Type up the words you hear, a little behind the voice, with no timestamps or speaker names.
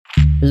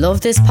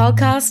Love this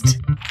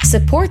podcast?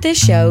 Support this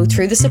show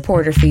through the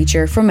supporter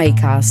feature from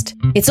Acast.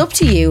 It's up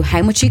to you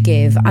how much you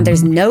give, and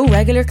there's no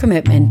regular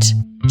commitment.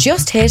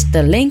 Just hit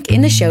the link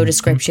in the show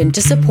description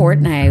to support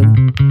now.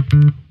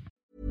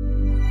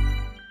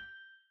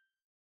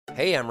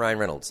 Hey, I'm Ryan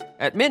Reynolds.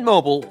 At Mint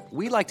Mobile,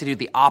 we like to do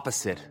the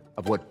opposite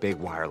of what Big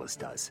Wireless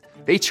does.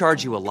 They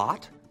charge you a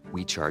lot,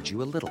 we charge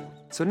you a little.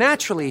 So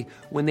naturally,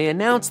 when they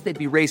announced they'd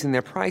be raising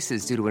their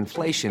prices due to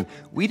inflation,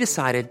 we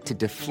decided to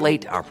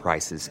deflate our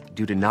prices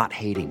due to not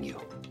hating you.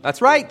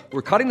 That's right.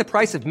 We're cutting the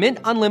price of Mint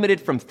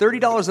Unlimited from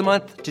 $30 a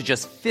month to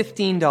just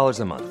 $15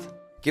 a month.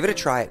 Give it a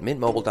try at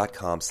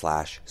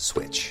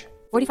mintmobile.com/switch.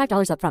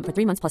 $45 up front for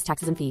 3 months plus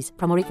taxes and fees.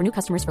 Promo rate for new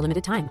customers for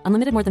limited time.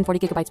 Unlimited more than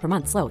 40 gigabytes per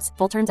month. Slows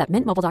full terms at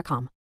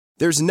mintmobile.com.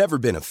 There's never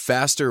been a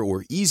faster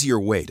or easier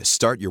way to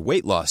start your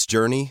weight loss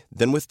journey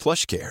than with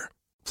PlushCare.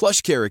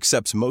 PlushCare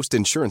accepts most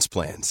insurance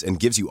plans and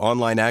gives you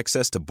online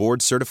access to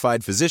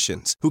board-certified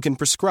physicians who can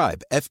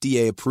prescribe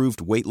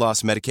FDA-approved weight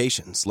loss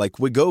medications like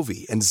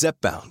Wegovy and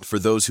Zepbound for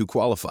those who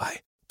qualify.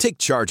 Take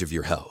charge of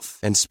your health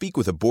and speak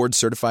with a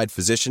board-certified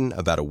physician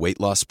about a weight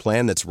loss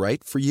plan that's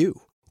right for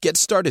you. Get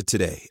started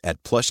today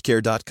at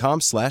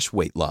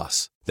plushcare.com/weight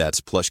loss.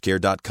 That's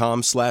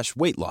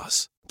plushcare.com/weight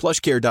loss.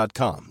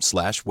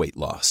 plushcare.com/weight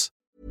loss.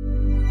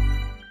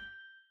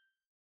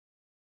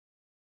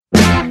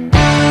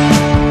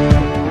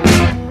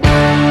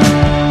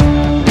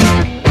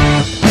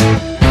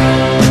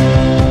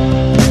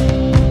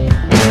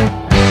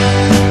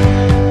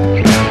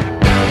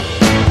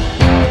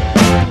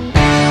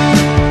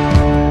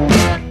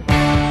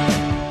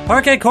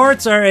 Parquet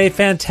Courts are a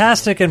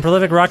fantastic and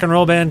prolific rock and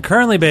roll band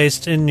currently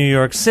based in New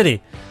York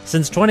City.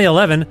 Since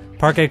 2011,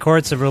 Parquet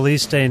Courts have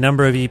released a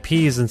number of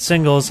EPs and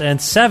singles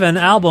and 7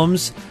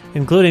 albums,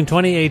 including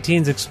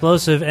 2018's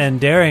explosive and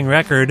daring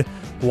record,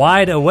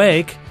 Wide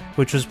Awake,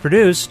 which was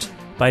produced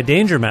by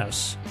Danger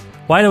Mouse.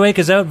 Wide Awake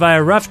is out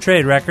via Rough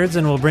Trade Records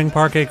and will bring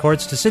Parquet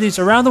Courts to cities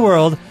around the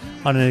world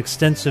on an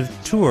extensive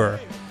tour.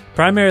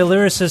 Primary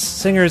lyricists,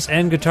 singers,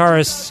 and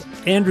guitarists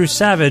Andrew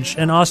Savage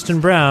and Austin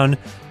Brown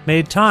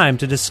made time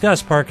to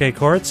discuss Parquet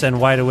Courts and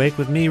Wide Awake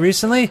with me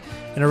recently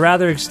in a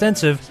rather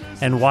extensive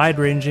and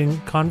wide-ranging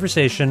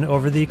conversation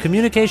over the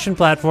communication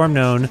platform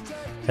known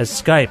as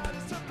Skype.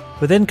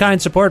 With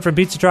in-kind support from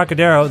Pizza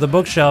Trocadero, The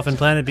Bookshelf, and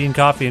Planet Bean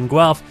Coffee in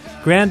Guelph,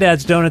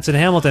 Grandad's Donuts in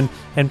Hamilton,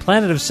 and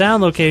Planet of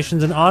Sound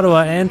locations in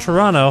Ottawa and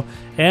Toronto,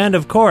 and,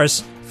 of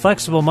course,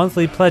 flexible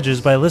monthly pledges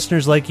by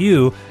listeners like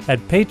you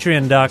at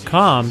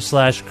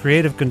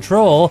patreon.com/Creative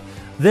Control.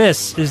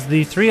 This is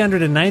the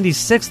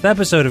 396th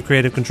episode of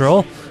Creative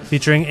Control,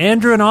 featuring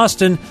Andrew and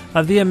Austin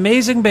of the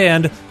amazing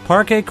band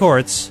Parquet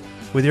Courts,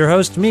 with your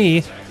host,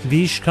 me,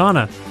 Vish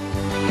Khanna.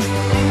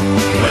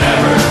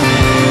 Whatever.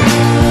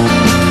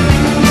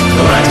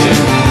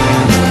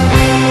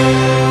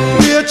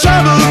 We are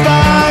troubled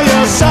by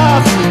your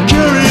soft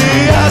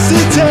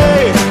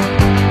curiosity,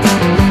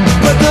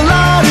 but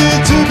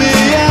delighted to be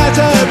at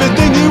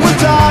everything you were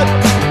taught.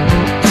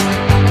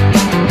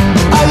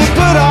 Are you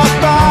put off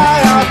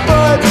by our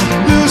foot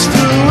loose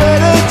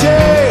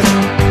fluidity?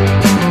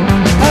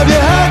 Have you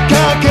had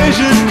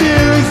Caucasian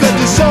feelings that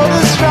you so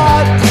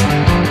distraught?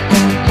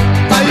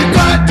 Are you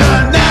quite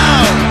done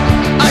now?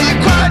 Are you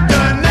quite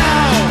done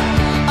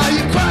now? Are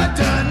you quite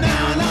done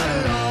now? Not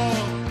at all.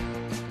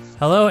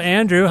 Hello,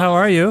 Andrew. How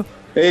are you?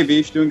 Hey,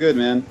 Vish. Doing good,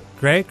 man.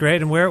 Great,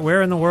 great. And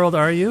where in the world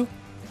are you?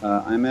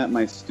 I'm at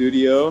my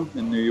studio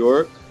in New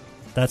York.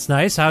 That's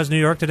nice. How's New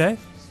York today?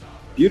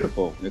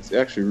 Beautiful. It's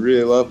actually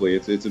really lovely.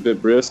 It's a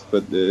bit brisk,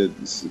 but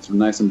it's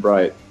nice and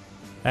bright.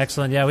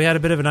 Excellent. Yeah, we had a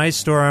bit of an ice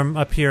storm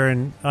up here,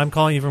 and I'm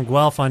calling you from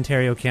Guelph,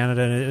 Ontario,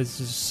 Canada, and it's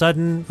a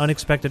sudden,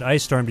 unexpected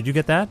ice storm. Did you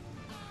get that?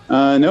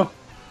 No.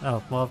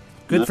 Oh, well,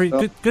 good for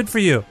you. Good for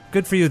you.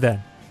 Good for you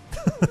then.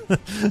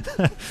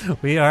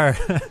 we are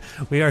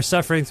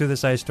suffering through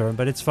this ice storm,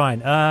 but it's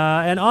fine.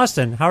 And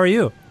Austin, how are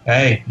you?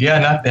 Hey, yeah,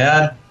 not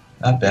bad.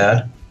 Not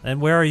bad.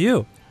 And where are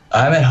you?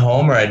 I'm at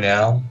home right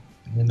now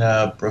in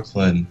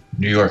Brooklyn,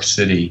 New York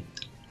City.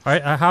 All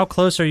right, how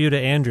close are you to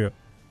Andrew?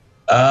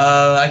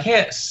 I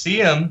can't see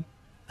him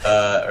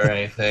or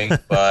anything,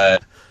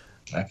 but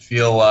I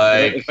feel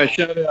like if I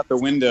shouted out the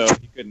window,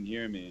 you couldn't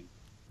hear me.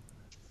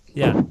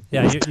 Yeah.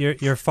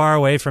 You're far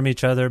away from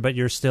each other, but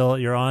you're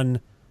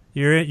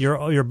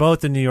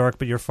both in New York,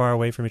 but you're far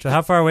away from each other.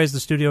 How far away is the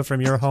studio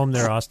from your home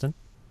there, Austin?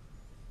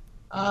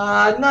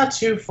 Not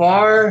too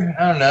far.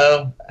 I don't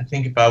know. I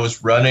think if I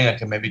was running, I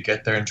could maybe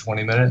get there in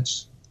 20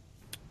 minutes.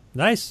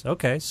 Nice.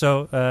 Okay.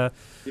 So,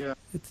 Yeah.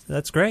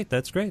 That's great.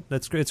 That's great.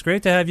 It's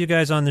great to have you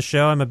guys on the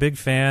show. I'm a big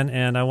fan,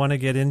 and I want to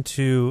get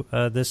into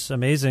this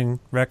amazing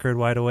record,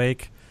 Wide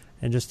Awake,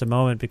 in just a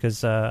moment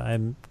because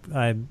I'm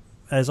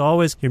as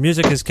always, your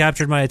music has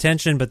captured my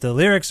attention, but the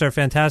lyrics are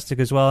fantastic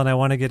as well, and I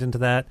want to get into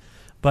that.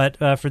 But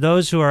for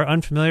those who are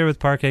unfamiliar with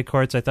Parquet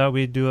Courts, I thought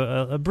we'd do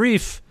a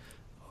brief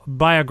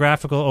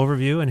biographical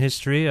overview and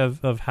history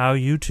of how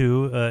you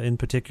two in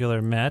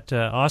particular met.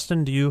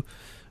 Austin, do you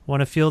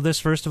want to field this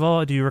first of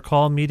all? Do you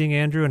recall meeting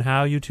Andrew and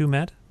how you two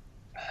met?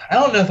 I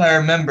don't know if I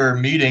remember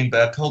meeting,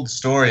 but I've told the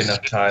story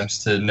enough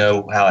times to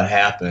know how it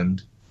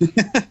happened.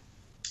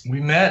 We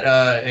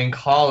met in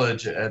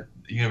college at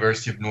the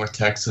University of North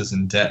Texas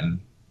in Denton,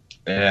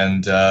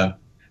 and I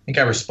think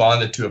I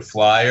responded to a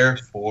flyer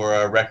for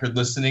a record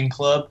listening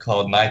club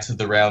called Knights of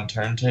the Round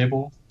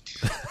Turntable.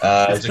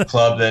 It's a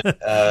club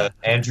that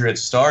Andrew had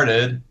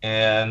started,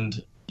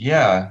 and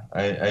yeah,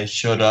 I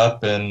showed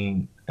up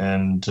and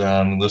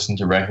listened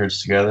to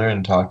records together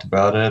and talked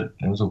about it.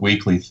 It was a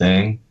weekly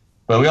thing,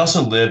 but we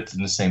also lived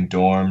in the same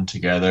dorm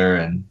together,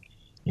 and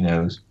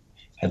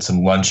had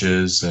some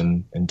lunches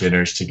and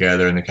dinners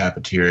together in the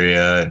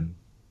cafeteria, and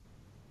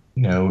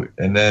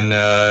and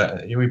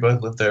then we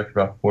both lived there for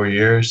about 4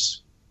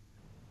 years,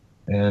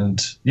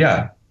 and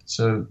yeah.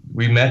 So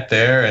we met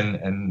there,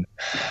 and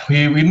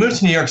we moved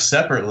to New York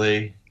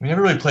separately. We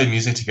never really played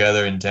music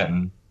together in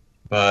Denton,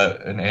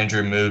 and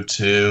Andrew moved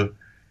to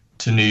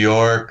New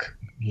York.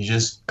 He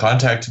just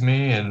contacted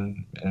me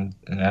and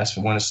asked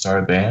if I wanted to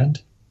start a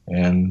band,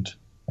 and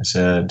I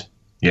said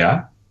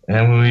yeah.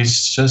 And we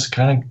just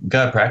kind of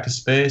got a practice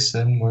space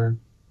and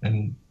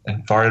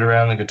farted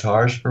around the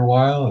guitars for a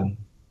while, and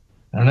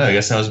I don't know. I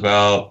guess that was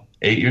about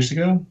 8 years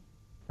ago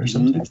or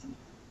something.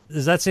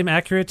 Does that seem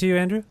accurate to you,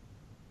 Andrew?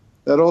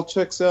 That all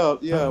checks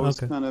out. Yeah, I was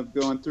okay. kind of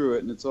going through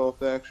it, and it's all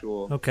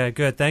factual. Okay,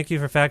 good. Thank you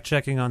for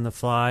fact-checking on the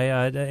fly.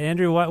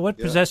 Andrew, what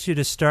possessed you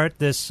to start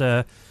this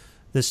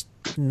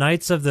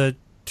Knights of the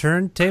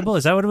Turntable?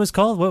 Is that what it was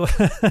called? What?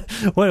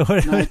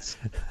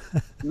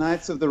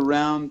 Knights of the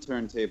Round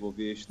Turntable,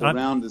 Vish. The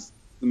round is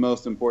the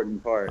most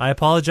important part. I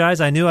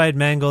apologize. I knew I had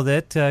mangled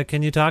it.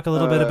 Can you talk a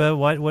little bit about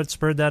what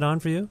spurred that on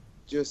for you?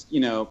 Just,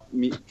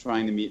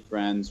 trying to meet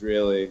friends,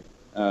 really.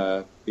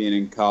 Being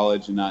in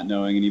college and not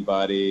knowing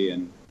anybody,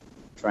 and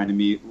trying to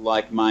meet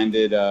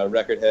like-minded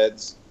record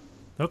heads.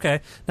 Okay.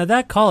 Now,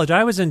 that college,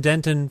 I was in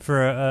Denton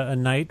for a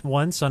night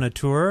once on a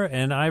tour,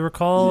 and I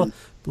recall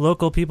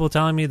local people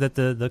telling me that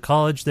the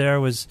college there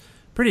was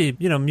pretty,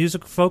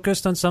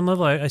 music-focused on some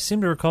level. I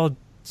seem to recall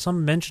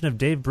some mention of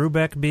Dave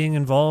Brubeck being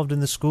involved in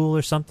the school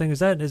or something.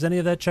 Is any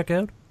of that check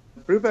out?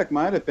 Brubeck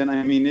might have been.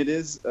 I mean, it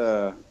is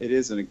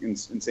an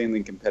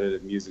insanely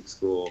competitive music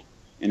school,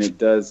 and it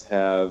does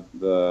have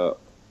the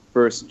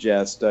first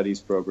jazz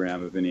studies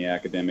program of any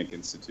academic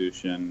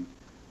institution.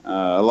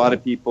 A lot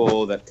of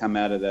people that come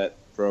out of that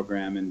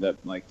program end up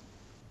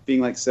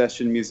being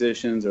session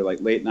musicians or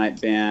late night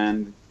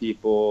band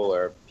people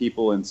or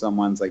people in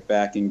someone's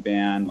backing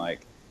band.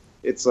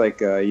 It's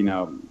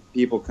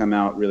people come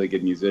out really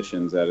good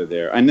musicians out of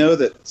there. I know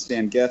that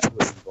Stan Getz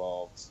was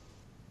involved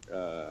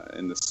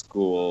in the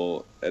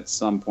school at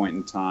some point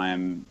in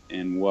time.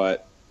 In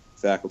what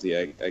faculty,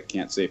 I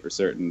can't say for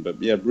certain,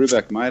 but yeah,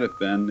 Brubeck might have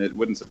been. It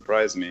wouldn't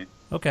surprise me.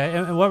 Okay,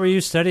 and what were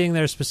you studying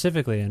there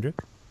specifically, Andrew?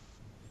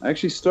 I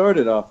actually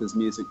started off as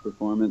music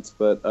performance,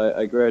 but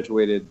I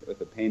graduated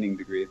with a painting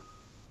degree.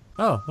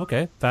 Oh,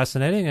 okay,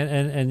 fascinating.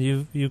 And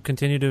you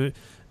continue to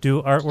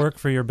do artwork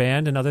for your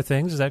band and other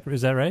things. Is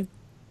that right?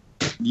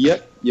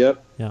 Yep. Yeah.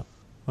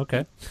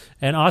 Okay.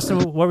 And Austin,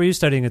 what were you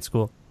studying at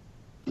school?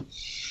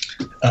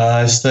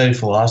 I studied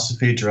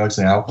philosophy, drugs,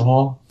 and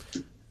alcohol.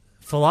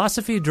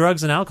 Philosophy,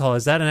 drugs, and alcohol.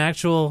 Is that an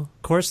actual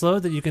course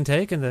load that you can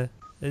take in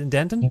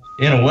Denton?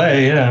 In a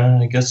way, yeah.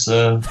 I guess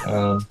I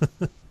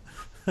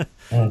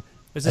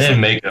didn't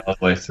make it all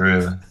the way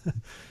through.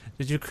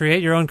 Did you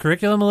create your own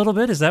curriculum a little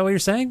bit? Is that what you're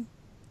saying?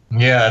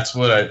 Yeah,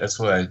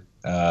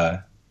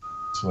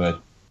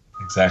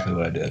 exactly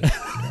what I did.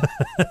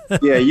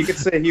 Yeah, you could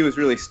say he was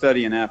really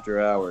studying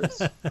after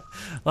hours. A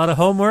lot of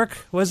homework,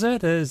 was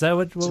it? Is that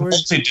what we're...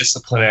 It's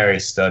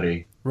multidisciplinary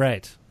study.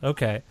 Right.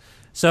 Okay.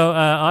 So,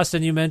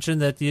 Austin, you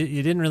mentioned that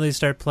you didn't really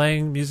start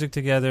playing music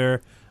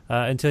together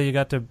until you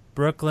got to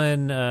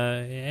Brooklyn.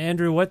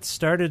 Andrew, what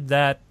started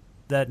that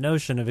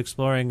notion of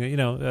exploring,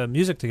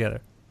 music together?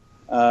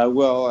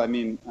 Well, I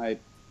mean, I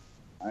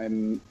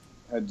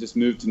had just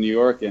moved to New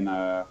York, and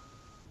I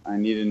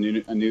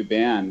needed a new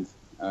band.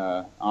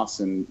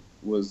 Austin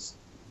was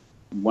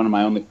one of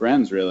my only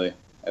friends, really,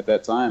 at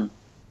that time.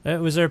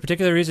 Was there a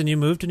particular reason you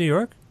moved to New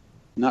York?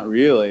 Not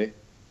really.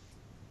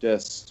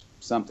 Just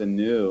something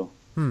new.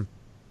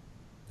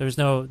 There was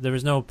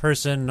no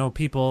person, no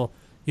people.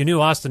 You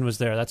knew Austin was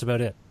there. That's about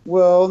it.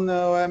 Well,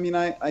 no. I mean,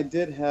 I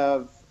did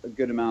have a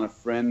good amount of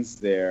friends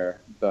there,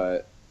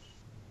 but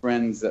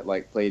friends that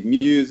played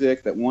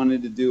music, that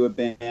wanted to do a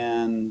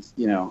band.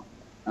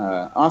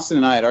 Austin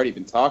and I had already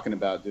been talking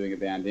about doing a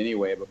band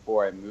anyway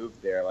before I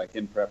moved there,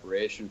 in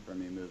preparation for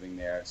me moving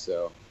there.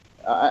 So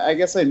I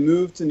guess I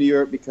moved to New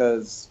York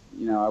because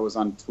I was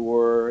on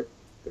tour,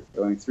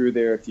 going through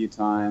there a few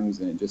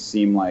times, and it just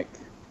seemed like.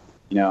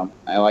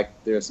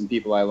 There are some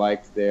people I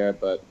liked there,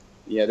 but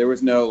yeah, there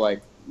was no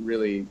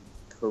really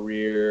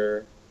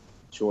career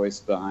choice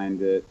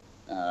behind it.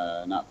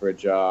 Not for a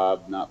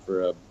job, not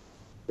for a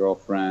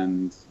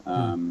girlfriend.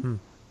 I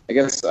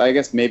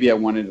guess maybe I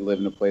wanted to live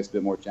in a place a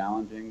bit more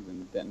challenging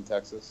than Denton,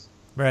 Texas.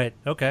 Right.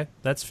 Okay,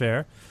 that's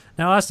fair.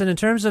 Now, Austin, in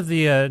terms of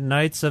the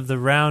Knights of the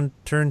Round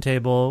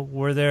Turntable,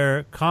 were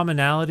there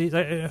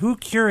commonalities? Who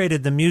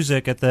curated the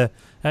music at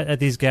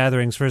these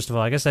gatherings? First of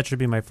all, I guess that should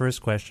be my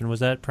first question. Was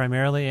that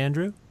primarily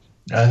Andrew?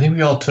 I think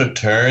we all took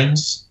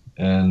turns,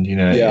 and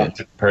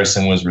each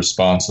person was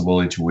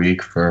responsible each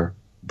week for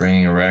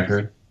bringing a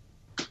record.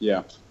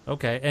 Yeah.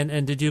 Okay,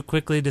 and did you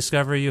quickly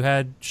discover you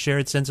had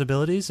shared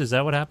sensibilities? Is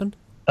that what happened?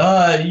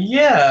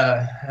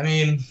 Yeah. I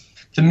mean,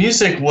 the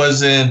music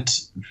wasn't,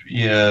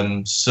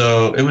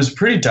 so it was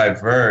pretty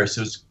diverse.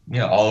 It was,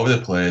 all over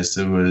the place.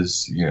 It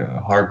was,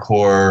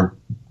 hardcore,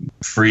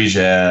 free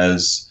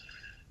jazz,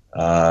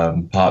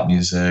 pop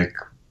music,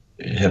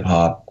 hip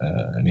hop.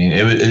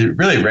 It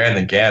really ran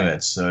the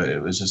gamut. So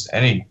it was just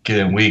any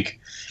given week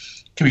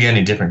could be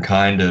any different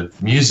kind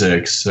of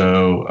music.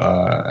 So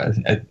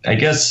I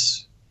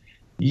guess,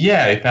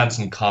 I found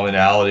some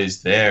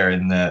commonalities there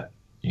in that,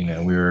 we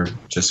were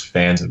just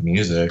fans of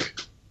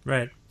music.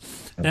 Right.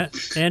 Now,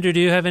 Andrew, do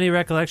you have any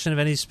recollection of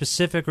any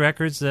specific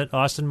records that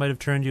Austin might have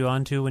turned you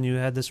on to when you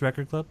had this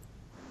record club?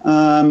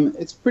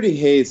 It's pretty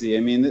hazy.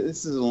 I mean,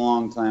 this is a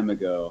long time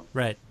ago.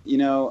 Right.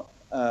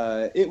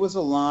 It was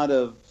a lot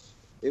of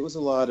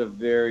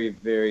very,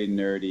 very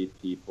nerdy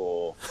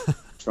people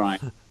trying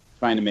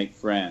to make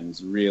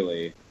friends.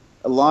 Really,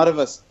 a lot of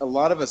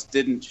us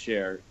didn't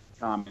share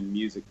common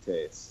music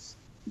tastes,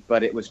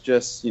 but it was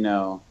just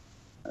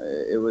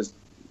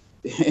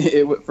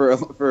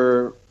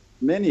for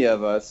many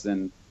of us,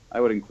 and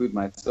I would include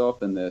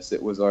myself in this,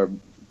 it was our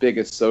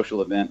biggest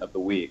social event of the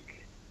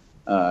week,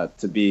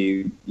 to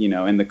be,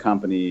 in the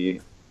company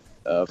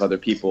of other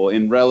people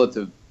in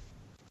relative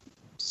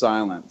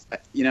silence. I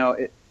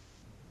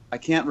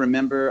can't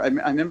remember. I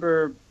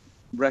remember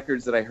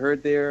records that I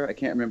heard there. I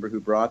can't remember who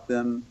brought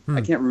them.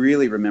 I can't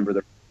really remember the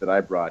records that I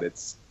brought.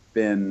 It's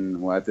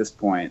been, at this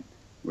point,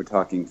 we're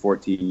talking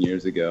 14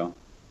 years ago.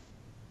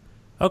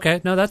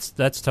 Okay, no,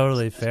 that's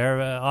totally fair.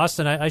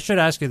 Austin, I should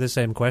ask you the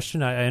same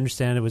question. I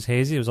understand it was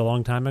hazy. It was a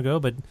long time ago,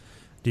 but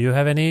do you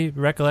have any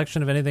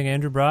recollection of anything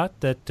Andrew brought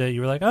that you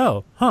were like,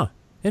 oh,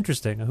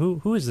 interesting.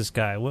 Who is this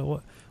guy?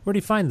 Where did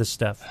he find this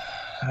stuff?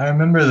 I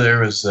remember there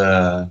was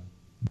a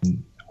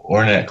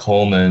Ornette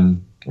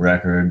Coleman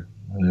record.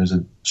 There's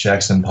a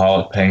Jackson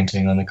Pollock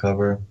painting on the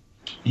cover.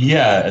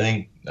 Yeah, I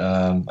think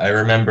I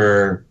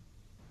remember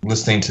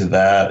listening to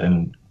that,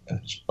 and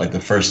like the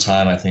first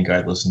time I think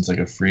I'd listened to like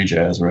a free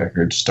jazz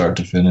record start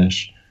to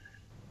finish.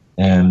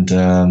 And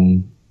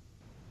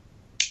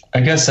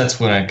I guess that's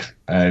when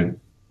I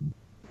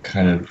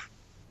kind of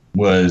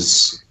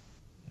was,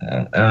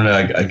 I don't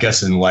know, I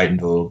guess enlightened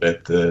a little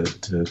bit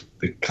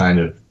the kind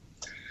of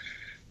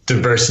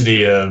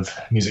diversity of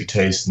music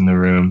taste in the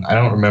room. I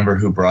don't remember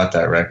who brought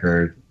that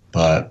record,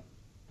 but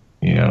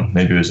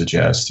maybe it was a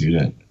jazz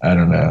student. I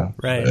don't know.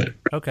 Right.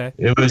 But okay.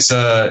 It was,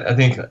 I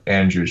think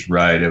Andrew's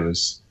right. It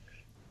was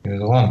a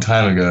long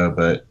time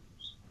ago,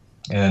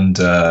 and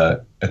I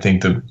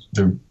think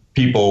the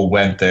people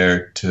went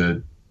there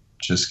to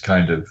just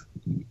kind of,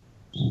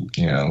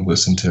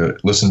 listen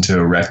to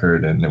a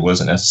record, and it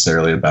wasn't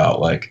necessarily about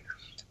like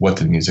what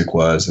the music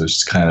was. It was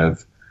just kind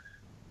of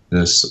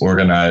this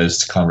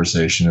organized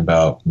conversation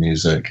about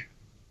music.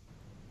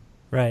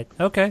 Right.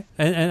 Okay.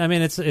 And I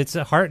mean, it's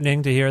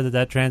heartening to hear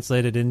that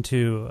translated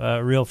into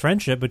a real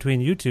friendship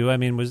between you two. I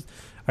mean,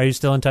 are you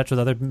still in touch with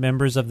other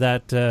members of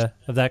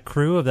that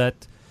crew, of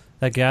that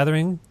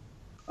gathering?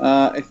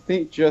 I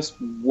think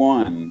just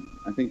one.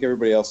 I think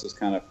everybody else has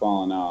kind of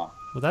fallen off.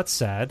 Well, that's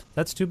sad.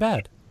 That's too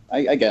bad.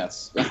 I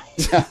guess.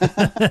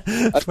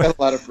 I've got a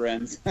lot of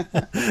friends.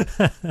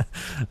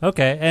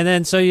 Okay, and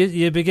then so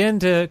you begin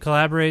to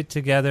collaborate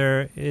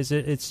together. Is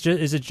it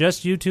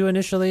just you two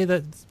initially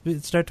that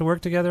start to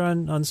work together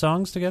on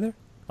songs together?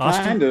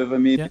 Austin? Kind of. I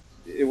mean,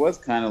 It was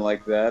kind of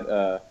like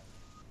that.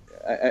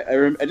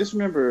 I just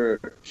remember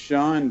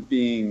Sean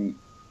being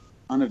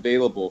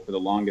unavailable for the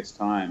longest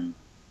time.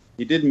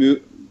 He did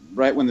move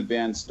right when the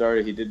band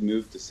started. He did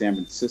move to San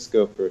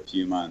Francisco for a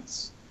few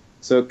months.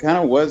 So it kind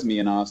of was me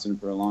and Austin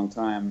for a long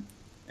time.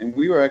 And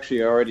we were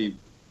actually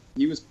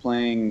he was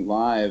playing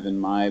live in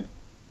my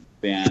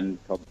band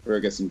called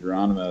Fergus and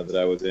Geronimo that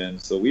I was in.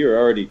 So we were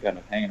already kind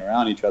of hanging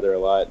around each other a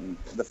lot. And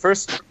the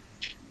first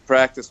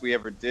practice we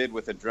ever did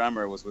with a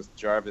drummer was with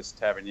Jarvis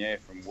Tavernier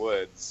from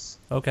Woods.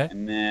 Okay.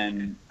 And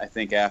then I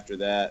think after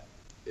that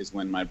is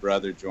when my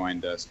brother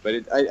joined us.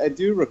 But I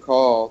do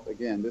recall,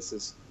 again, this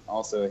is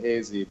also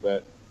hazy,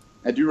 but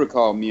I do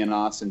recall me and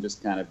Austin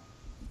just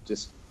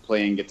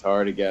playing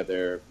guitar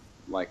together,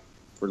 like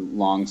for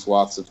long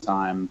swaths of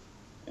time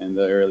in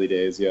the early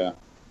days. Yeah.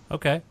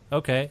 Okay.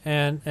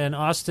 And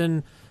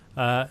Austin,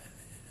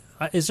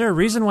 is there a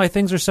reason why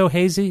things are so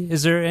hazy?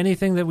 Is there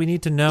anything that we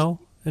need to know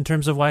in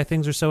terms of why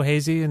things are so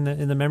hazy in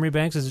the memory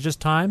banks? Is it just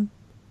time?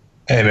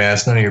 Hey man,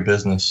 it's none of your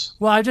business.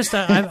 Well,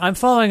 I'm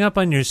following up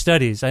on your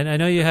studies. I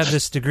know you have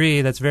this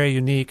degree that's very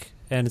unique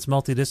and it's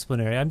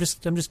multidisciplinary. I'm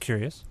just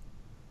curious.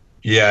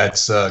 Yeah,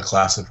 it's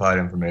classified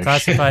information.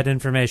 Classified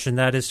information,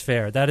 that is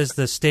fair. That is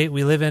the state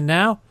we live in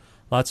now.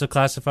 Lots of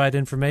classified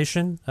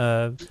information,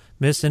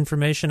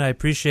 misinformation. I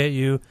appreciate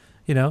you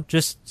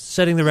just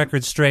setting the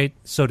record straight,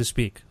 so to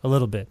speak, a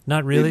little bit.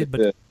 Not really,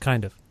 but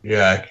kind of.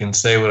 Yeah, I can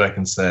say what I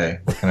can say.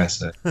 What can I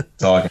say?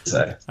 That's all I can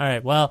say. All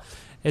right. Well,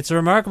 it's a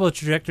remarkable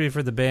trajectory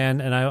for the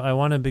band, and I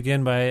want to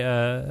begin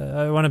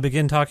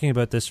talking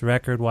about this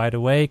record, Wide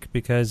Awake,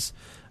 because,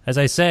 as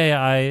I say,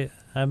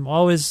 I'm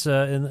always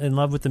in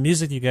love with the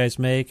music you guys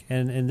make,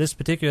 and in this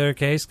particular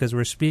case, because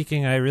we're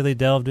speaking, I really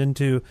delved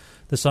into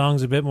the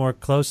songs a bit more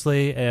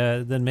closely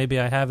than maybe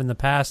I have in the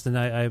past, and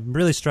I'm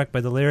really struck by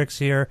the lyrics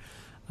here.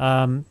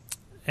 And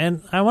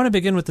I want to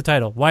begin with the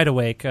title, Wide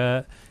Awake.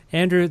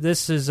 Andrew,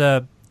 this is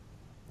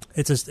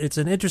it's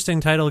an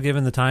interesting title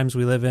given the times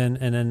we live in,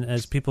 and then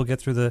as people get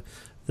through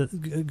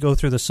go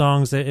through the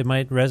songs, it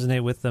might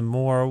resonate with them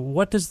more.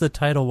 What does the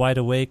title Wide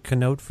Awake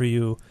connote for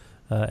you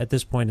at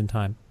this point in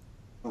time?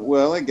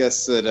 Well, I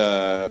guess that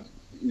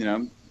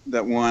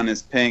that one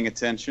is paying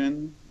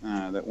attention.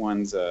 That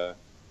one's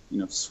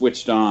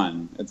switched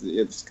on.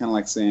 It's kind of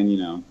like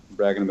saying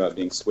bragging about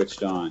being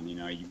switched on.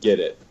 You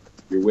get it.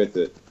 You're with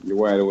it. You're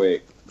wide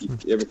awake.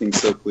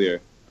 Everything's so clear.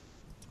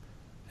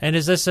 And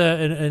is this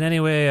in any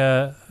way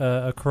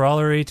a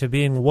corollary to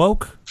being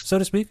woke, so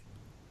to speak?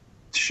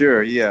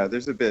 Sure. Yeah.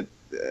 There's a bit.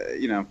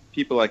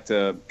 People like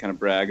to kind of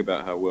brag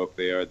about how woke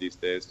they are these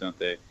days, don't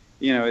they?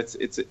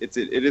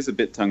 It is a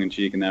bit tongue in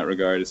cheek in that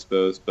regard, I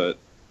suppose, but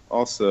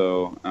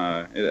also,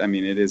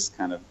 it is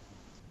kind of,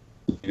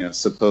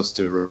 supposed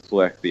to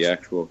reflect the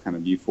actual kind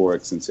of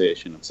euphoric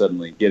sensation of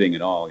suddenly getting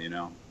it all,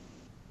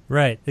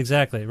 Right,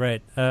 exactly,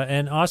 right.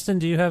 And Austin,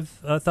 do you have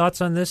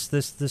thoughts on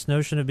this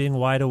notion of being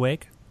wide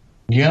awake?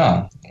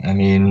 Yeah, I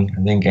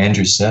think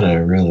Andrew said it.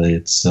 Really,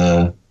 it's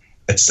a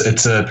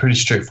pretty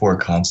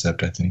straightforward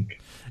concept, I think.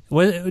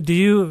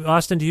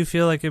 Austin, do you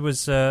feel like it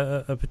was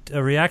a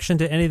reaction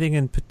to anything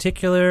in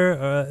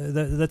particular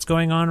that's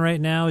going on right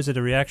now? Is it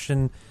a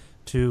reaction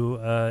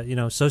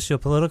to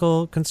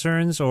socio-political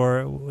concerns,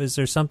 or is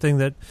there something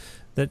that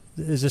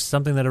is this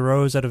something that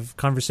arose out of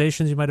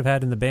conversations you might have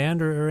had in the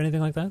band or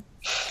anything like that?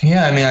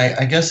 Yeah,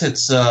 I guess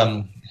it's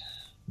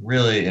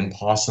really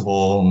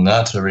impossible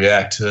not to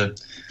react to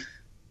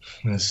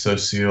the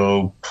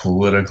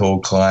socio-political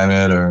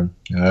climate, or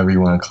however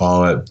you want to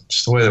call it.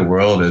 Just the way the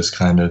world is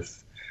kind of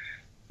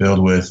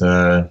filled with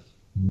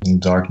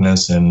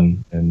darkness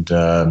and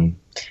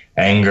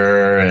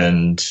anger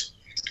and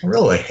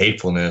really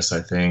hatefulness,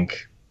 I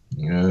think.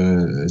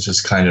 It's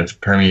just kind of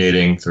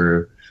permeating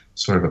through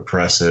sort of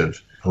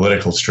oppressive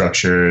political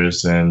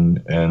structures and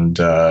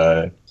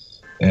the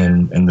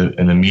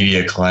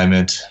media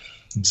climate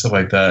and stuff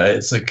like that.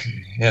 It's like,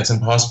 it's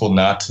impossible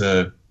not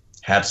to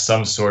have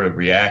some sort of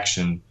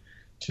reaction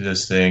to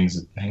those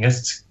things. I guess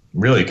it's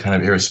really kind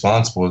of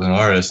irresponsible as an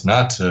artist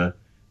not to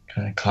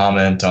kind of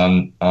comment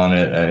on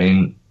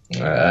it.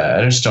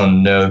 I just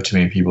don't know too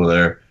many people that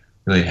are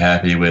really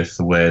happy with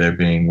the way they're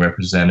being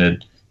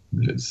represented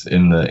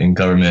in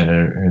government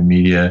or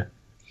media.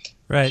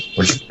 Right.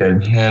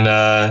 And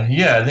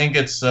I think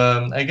it's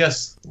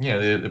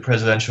the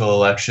presidential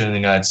election in the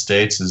United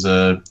States is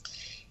a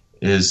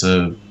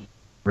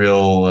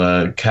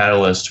real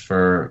catalyst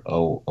for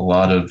a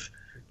lot of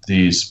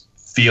these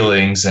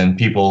feelings, and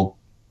people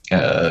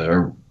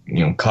are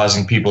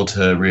causing people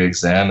to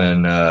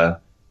re-examine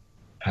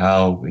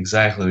how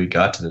exactly we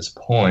got to this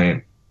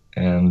point,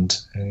 and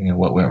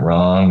what went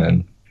wrong,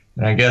 and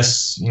I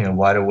guess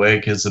Wide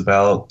Awake is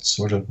about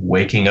sort of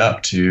waking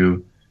up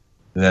to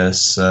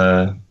this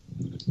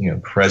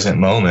present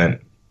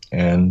moment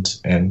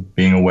and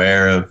being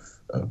aware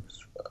of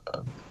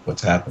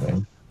what's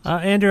happening.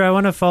 Andrew, I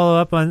want to follow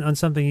up on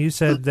something you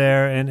said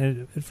there,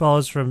 and it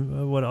follows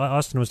from what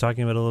Austin was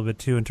talking about a little bit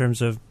too, in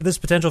terms of this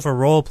potential for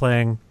role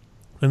playing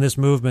in this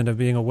movement of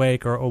being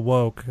awake or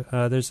awoke.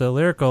 There's a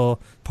lyrical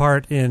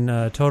part in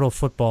Total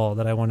Football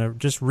that I want to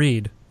just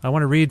read. I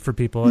want to read for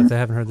people if they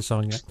haven't heard the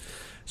song yet.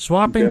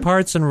 Swapping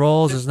parts and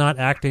roles is not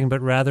acting,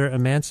 but rather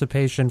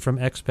emancipation from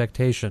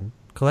expectation.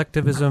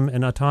 Collectivism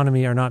and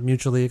autonomy are not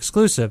mutually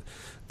exclusive.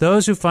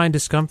 Those who find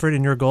discomfort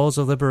in your goals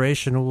of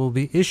liberation will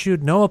be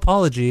issued no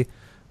apology.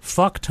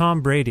 Fuck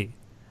Tom Brady.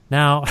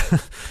 Now,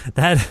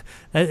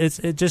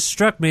 it just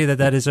struck me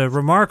that is a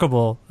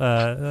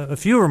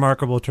few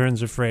remarkable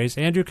turns of phrase.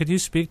 Andrew, could you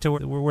speak to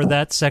where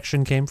that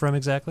section came from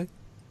exactly?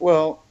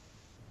 Well,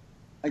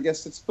 I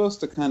guess it's supposed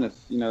to kind of,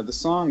 the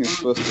song is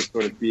supposed to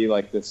sort of be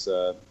like this,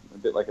 a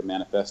bit like a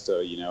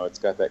manifesto. It's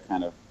got that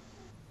kind of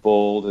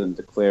bold and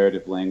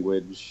declarative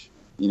language,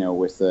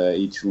 with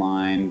each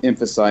line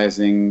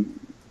emphasizing,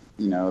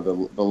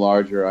 the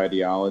larger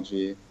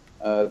ideology.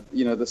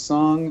 The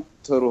song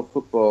Total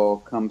Football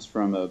comes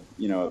from a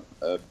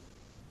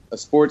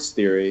sports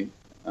theory,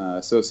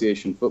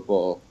 association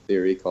football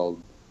theory called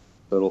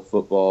Total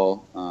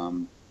Football,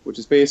 which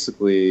is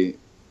basically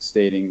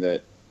stating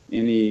that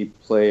any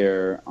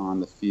player on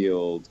the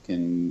field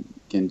can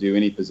do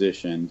any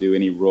position, do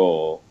any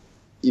role.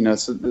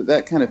 So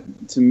that kind of,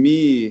 to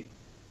me,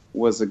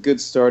 was a good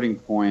starting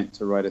point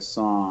to write a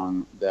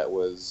song that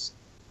was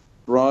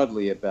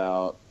broadly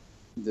about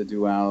the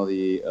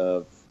duality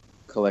of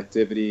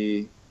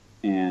collectivity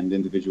and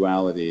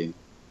individuality.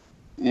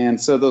 And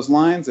so those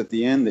lines at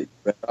the end that you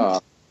read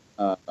off,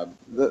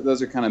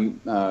 those are kind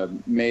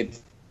of made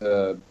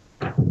to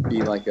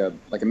be like a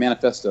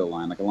manifesto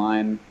line, like a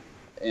line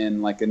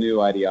in like a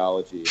new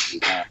ideology.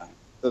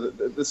 So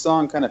the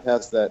song kind of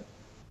has that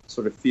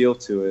sort of feel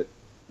to it.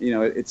 You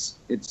know,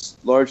 it's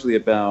largely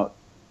about,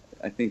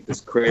 I think,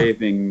 this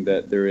craving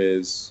that there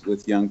is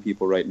with young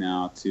people right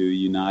now to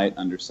unite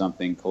under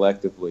something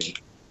collectively,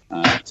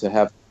 to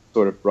have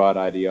sort of broad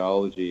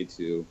ideology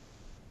to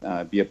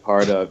be a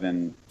part of,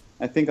 and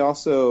I think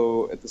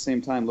also at the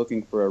same time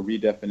looking for a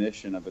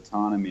redefinition of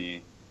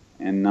autonomy,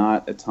 and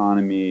not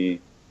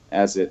autonomy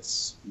as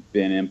it's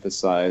been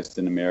emphasized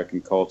in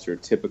American culture.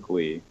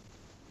 Typically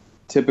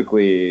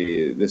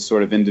this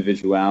sort of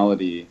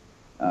individuality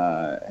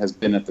has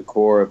been at the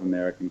core of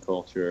American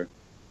culture.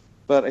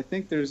 But I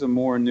think there's a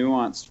more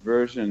nuanced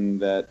version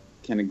that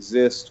can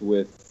exist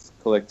with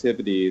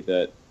collectivity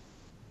that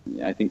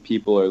I think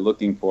people are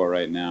looking for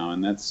right now,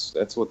 and that's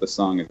what the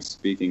song is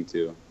speaking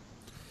to.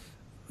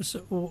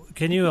 So,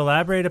 can you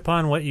elaborate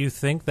upon what you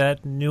think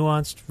that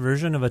nuanced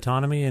version of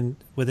autonomy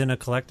within a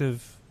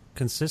collective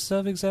consists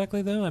of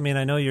exactly, though? I mean,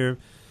 I know you're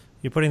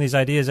putting these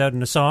ideas out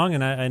in a song,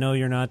 and I know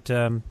you're not.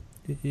 I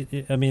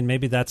mean,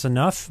 maybe that's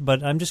enough,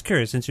 but I'm just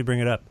curious since you bring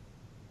it up.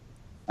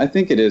 I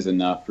think it is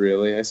enough,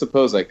 really. I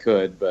suppose I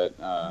could, but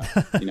not.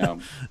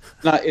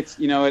 It's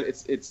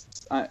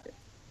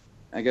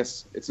I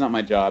guess it's not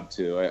my job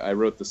to. I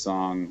wrote the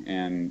song,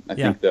 and I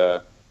think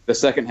the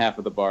second half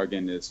of the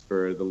bargain is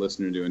for the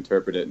listener to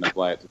interpret it and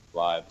apply it to their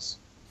lives.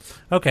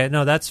 Okay,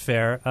 no, that's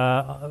fair.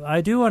 I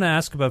do want to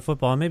ask about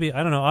football. Maybe,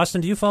 I don't know,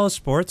 Austin, do you follow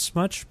sports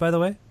much, by the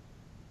way?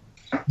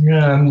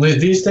 Yeah,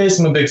 these days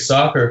I'm a big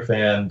soccer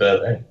fan,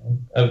 but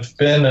I've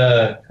been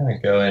kind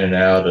of going in and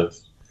out of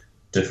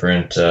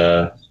different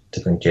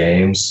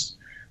games.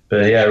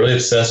 But yeah, really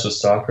obsessed with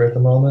soccer at the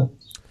moment.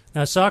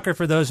 Now, soccer,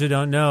 for those who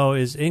don't know,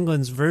 is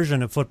England's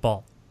version of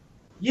football.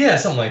 Yeah,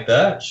 something like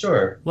that.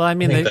 Sure. Well, I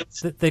mean,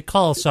 they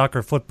call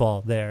soccer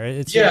football there.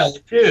 They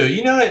do.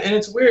 You know, and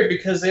it's weird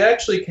because they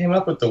actually came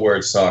up with the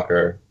word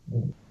soccer.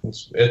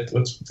 It's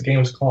what the game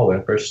was called when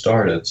it first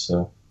started.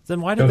 So then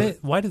why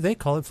do they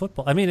call it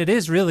football? I mean, it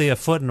is really a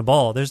foot and a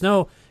ball. There's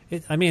no.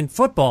 I mean,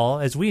 football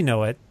as we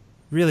know it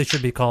really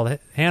should be called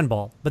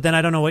handball. But then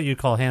I don't know what you'd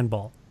call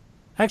handball.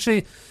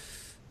 Actually.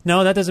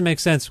 No, that doesn't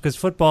make sense because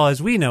football,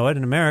 as we know it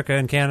in America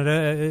and Canada,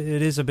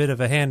 it is a bit of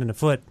a hand and a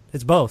foot.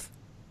 It's both.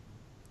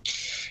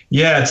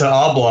 Yeah, it's an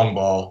oblong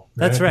ball.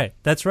 Right?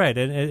 That's right.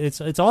 And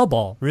it's all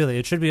ball, really.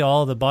 It should be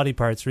all the body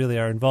parts really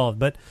are involved.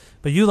 But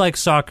you like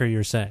soccer,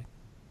 you're saying?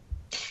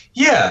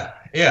 Yeah.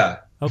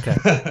 Okay.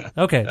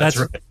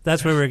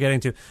 That's where we're getting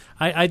to.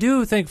 I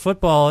do think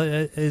football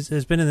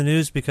has been in the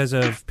news because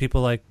of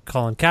people like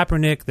Colin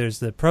Kaepernick. There's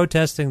the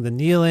protesting, the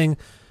kneeling.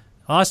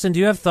 Austin, do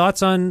you have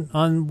thoughts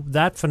on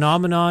that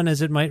phenomenon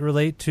as it might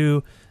relate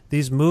to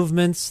these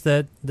movements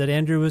that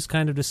Andrew was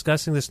kind of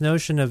discussing, this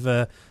notion of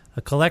a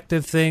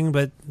collective thing,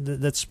 but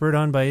that's spurred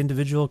on by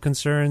individual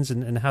concerns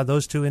and how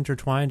those two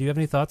intertwine? Do you have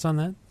any thoughts on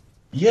that?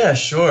 Yeah,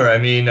 sure. I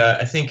mean,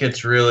 I think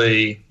it's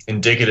really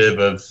indicative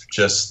of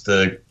just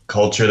the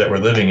culture that we're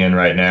living in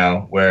right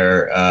now,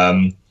 where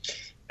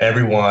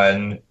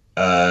everyone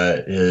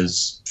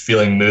is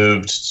feeling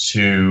moved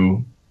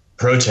to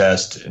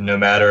protest no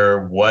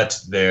matter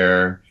what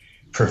their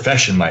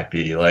profession might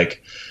be.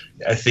 Like,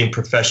 I think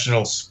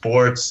professional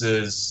sports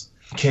is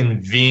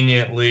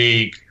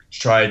conveniently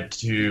tried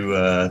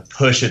to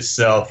push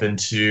itself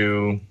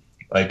into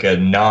like a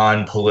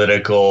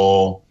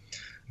non-political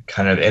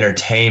kind of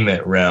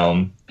entertainment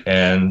realm.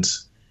 And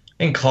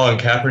I think Colin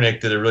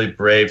Kaepernick did a really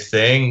brave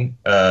thing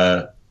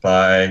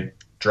by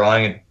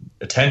drawing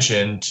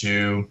attention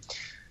to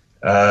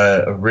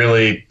a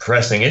really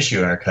pressing issue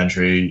in our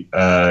country,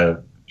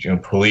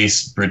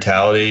 police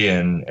brutality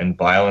and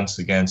violence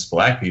against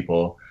Black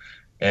people.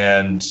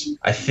 And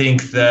I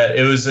think that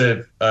it was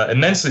a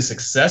immensely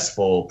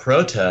successful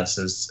protest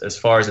as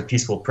far as a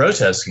peaceful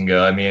protest can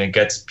go. I mean, it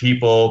gets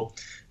people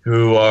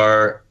who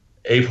are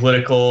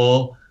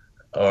apolitical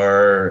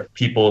or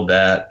people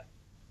that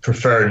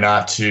prefer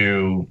not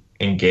to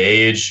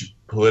engage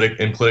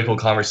in political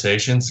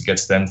conversations. It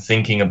gets them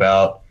thinking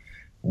about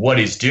what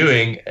he's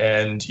doing.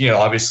 And,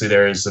 obviously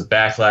there is a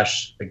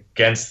backlash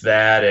against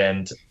that,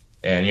 and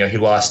he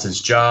lost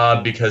his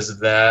job because of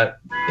that.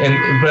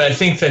 But I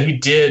think that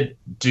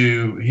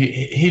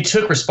he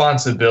took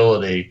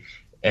responsibility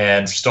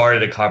and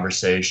started a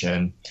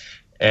conversation.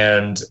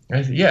 And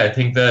I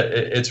think that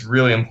it's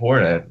really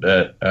important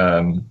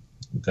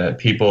that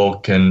people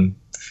can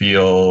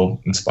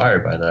feel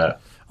inspired by that.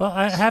 Well,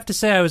 I have to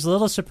say I was a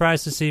little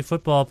surprised to see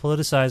football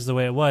politicized the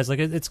way it was. Like,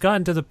 it's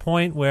gotten to the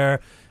point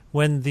where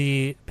when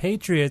the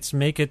Patriots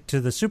make it to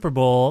the Super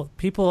Bowl,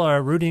 people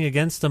are rooting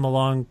against them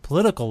along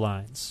political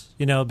lines,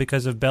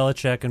 because of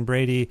Belichick and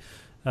Brady,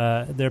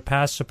 their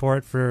past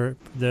support for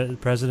the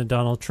President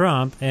Donald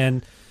Trump.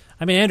 And,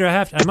 I mean, Andrew,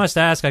 I must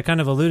ask, I kind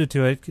of alluded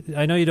to it.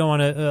 I know you don't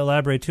want to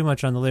elaborate too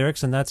much on the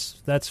lyrics, and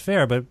that's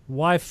fair, but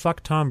why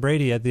fuck Tom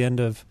Brady at the end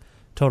of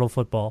Total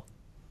Football?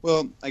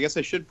 Well, I guess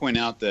I should point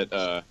out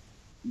that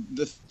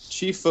the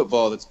chief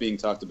football that's being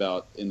talked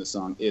about in the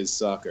song is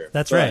soccer.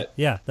 That's right.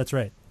 Yeah, that's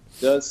right.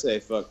 It does say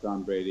fuck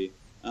Tom Brady.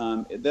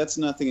 That's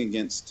nothing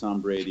against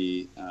Tom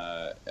Brady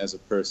as a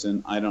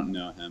person. I don't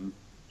know him,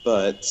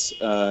 but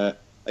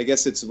I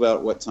guess it's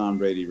about what Tom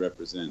Brady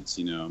represents.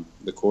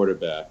 The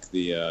quarterback,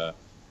 the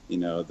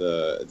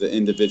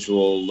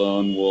individual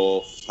lone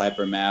wolf,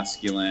 hyper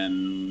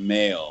masculine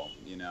male.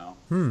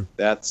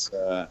 That's.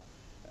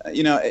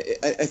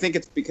 I think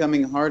it's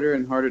becoming harder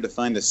and harder to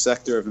find a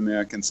sector of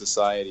American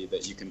society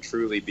that you can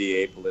truly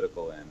be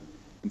apolitical in.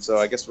 And so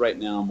I guess right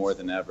now, more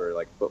than ever,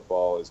 like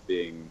football is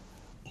being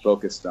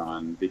focused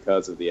on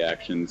because of the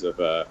actions of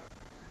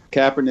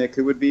Kaepernick,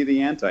 who would be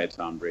the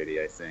anti-Tom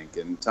Brady, I think.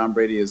 And Tom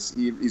Brady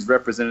he's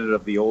representative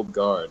of the old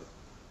guard.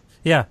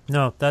 Yeah,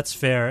 no, that's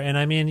fair. And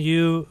I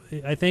mean,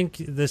 I think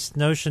this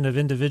notion of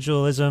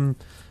individualism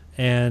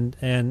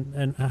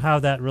and how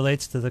that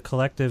relates to the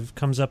collective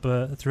comes up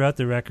throughout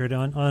the record.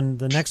 On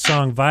the next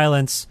song,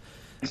 Violence,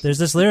 there's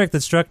this lyric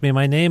that struck me: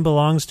 my name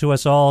belongs to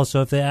us all,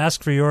 so if they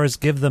ask for yours,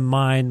 give them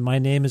mine. My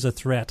name is a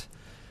threat.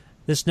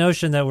 This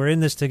notion that we're in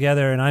this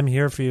together and I'm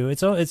here for you,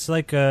 it's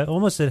like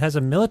almost it has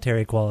a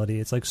military quality.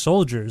 It's like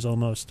soldiers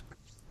almost.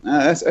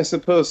 I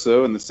suppose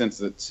so, in the sense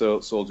that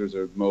soldiers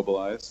are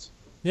mobilized.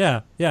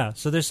 Yeah.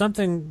 So there's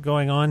something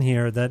going on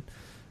here that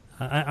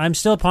I'm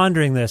still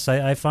pondering this.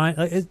 I find.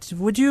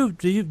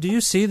 Do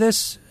you see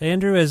this,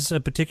 Andrew, as a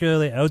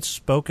particularly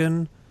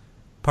outspoken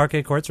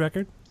Parquet Courts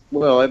record?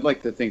 Well, I'd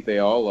like to think they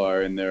all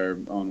are in their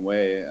own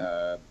way,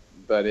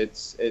 but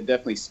it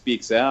definitely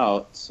speaks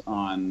out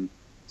on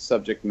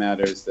subject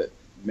matters that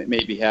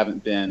maybe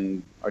haven't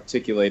been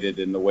articulated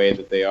in the way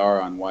that they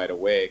are on Wide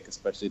Awake,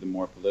 especially the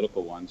more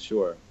political ones.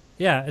 Sure.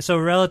 Yeah. So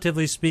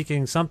relatively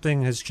speaking,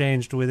 something has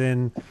changed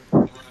within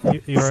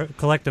your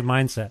collective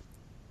mindset.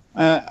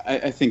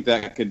 I think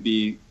that could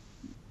be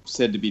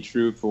said to be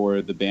true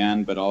for the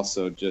band, but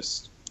also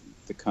just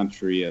the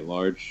country at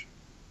large.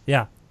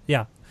 Yeah.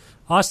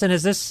 Austin,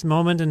 has this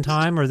moment in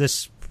time, or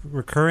this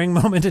recurring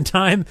moment in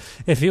time,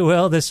 if you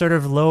will, this sort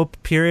of low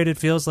period it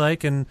feels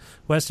like in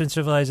Western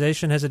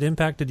civilization, has it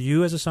impacted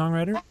you as a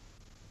songwriter?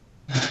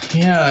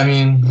 Yeah, I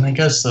mean, I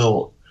guess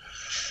so.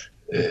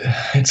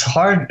 It's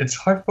hard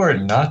for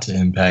it not to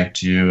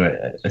impact you.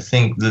 I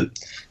think that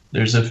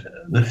there's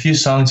the few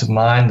songs of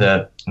mine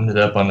that ended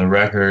up on the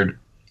record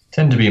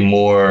tend to be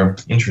more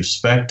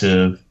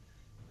introspective,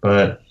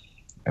 but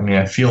I mean,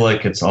 I feel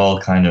like it's all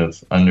kind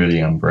of under the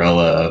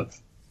umbrella of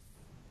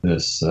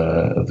this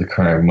of the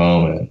current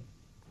moment.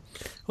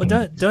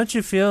 Well, don't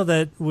you feel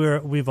that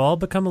we've all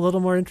become a little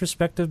more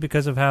introspective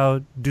because of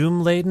how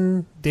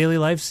doom-laden daily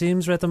life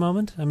seems at the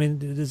moment? I mean,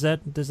 does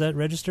that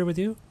register with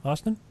you,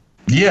 Austin?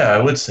 Yeah, I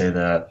would say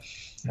that.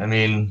 I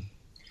mean,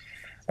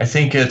 I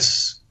think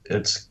it's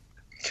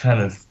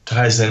kind of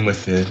ties in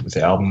with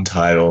the album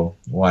title,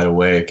 Wide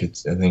Awake.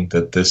 I think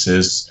that this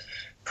is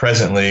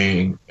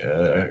presently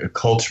a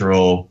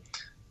cultural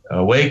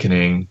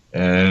awakening,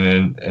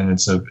 and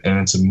it's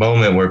a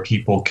moment where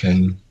people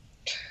can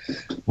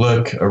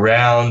look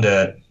around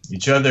at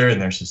each other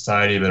and their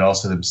society, but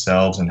also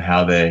themselves and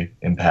how they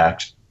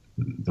impact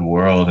the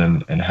world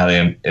and how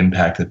they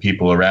impact the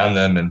people around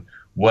them, and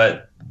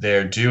what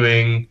they're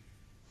doing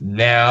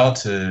now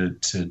to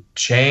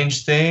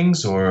change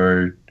things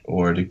or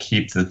to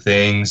keep the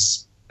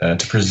things,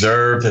 to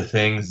preserve the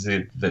things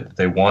that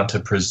they want to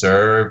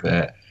preserve,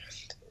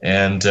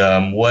 and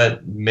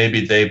what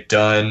maybe they've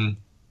done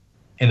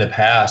in the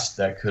past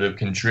that could have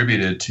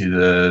contributed to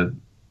the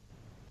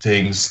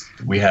things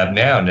we have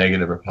now,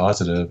 negative or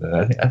positive.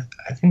 And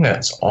I think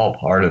that's all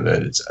part of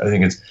it. I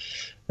think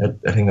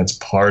that's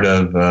part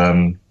of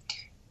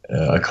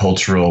a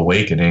cultural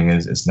awakening.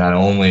 Is not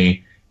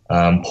only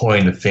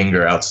pointing the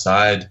finger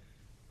outside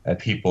at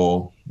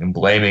people and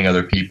blaming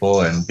other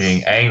people and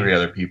being angry at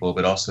other people,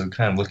 but also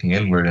kind of looking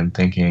inward and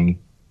thinking,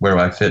 where do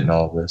I fit in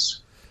all of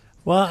this?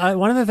 Well,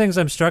 one of the things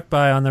I'm struck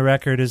by on the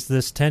record is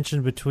this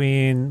tension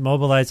between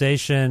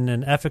mobilization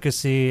and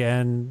efficacy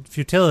and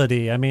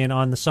futility. I mean,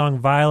 on the song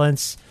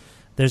Violence,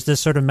 there's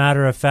this sort of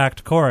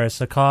matter-of-fact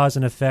chorus, a cause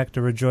and effect,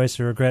 a rejoice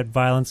or regret,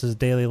 violence is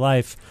daily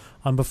life.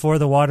 On Before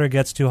the Water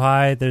Gets Too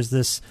High, there's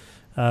this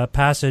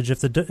passage, if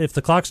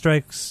the clock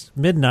strikes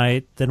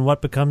midnight, then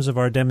what becomes of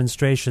our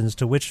demonstrations?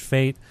 To which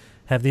fate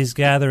have these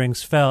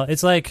gatherings fell?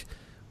 It's like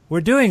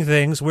we're doing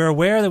things, we're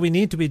aware that we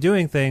need to be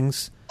doing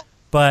things,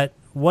 but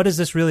what is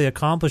this really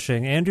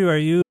accomplishing? Andrew, are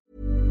you...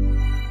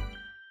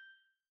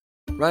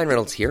 Ryan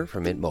Reynolds here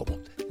from Mint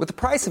Mobile. With the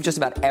price of just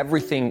about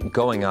everything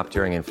going up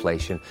during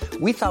inflation,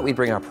 we thought we'd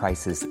bring our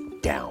prices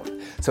down.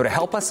 So to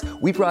help us,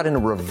 we brought in a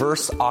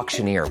reverse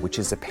auctioneer, which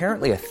is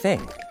apparently a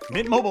thing.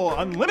 Mint Mobile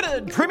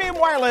Unlimited Premium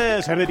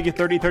Wireless. How to get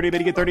 30, 30, bit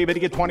to get 30, bit to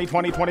get 20,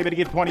 20, 20, bit to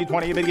get 20,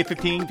 20, bit to get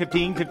 15,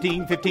 15,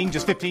 15, 15,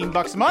 just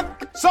 $15 a month?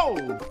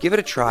 Sold! Give it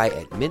a try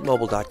at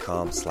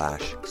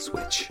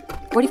mintmobile.com/switch.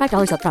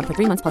 $45 up front for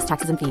 3 months plus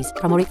taxes and fees.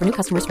 Promo rate for new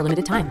customers for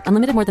limited time.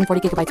 Unlimited more than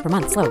 40 gigabytes per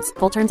month. Slows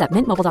full terms at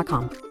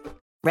mintmobile.com.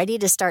 Ready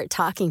to start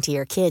talking to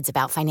your kids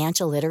about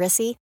financial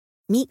literacy?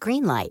 Meet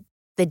Greenlight,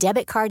 the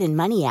debit card and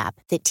money app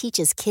that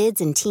teaches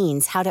kids and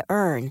teens how to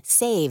earn,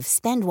 save,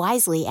 spend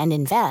wisely, and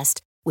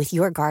invest with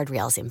your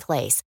guardrails in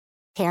place.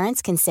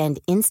 Parents can send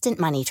instant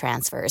money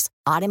transfers,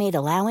 automate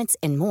allowance,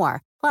 and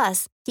more.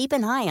 Plus, keep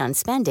an eye on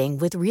spending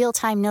with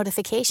real-time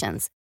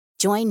notifications.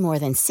 Join more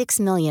than 6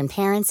 million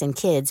parents and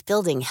kids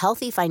building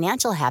healthy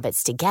financial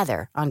habits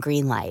together on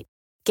Greenlight.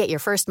 Get your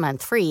first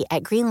month free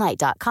at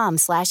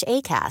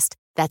greenlight.com/ACAST.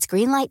 That's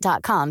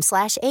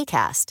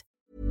greenlight.com/ACAST.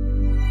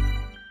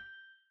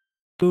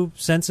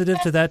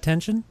 Sensitive to that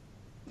tension?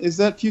 Is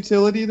that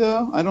futility,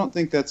 though? I don't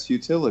think that's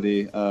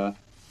futility. The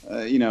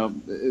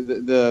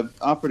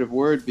operative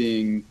word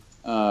being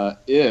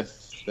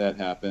if that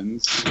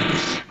happens,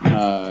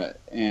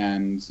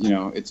 and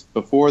it's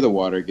before the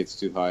water gets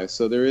too high.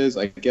 So there is,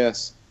 I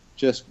guess,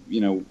 just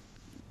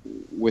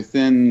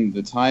within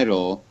the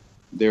title,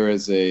 there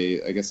is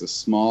a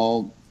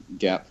small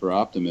gap for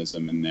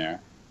optimism in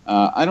there.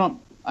 I don't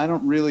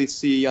really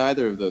see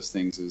either of those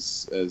things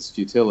as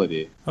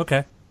futility.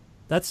 Okay,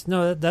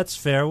 that's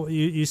fair.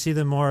 You see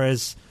them more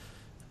as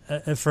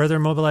a further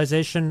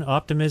mobilization,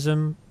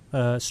 optimism,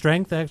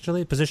 strength,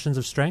 actually, positions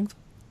of strength?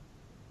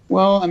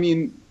 Well, I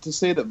mean, to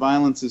say that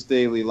violence is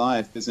daily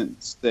life isn't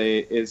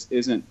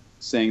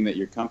saying that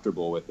you're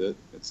comfortable with it.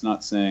 It's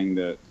not saying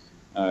that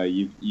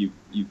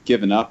you've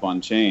given up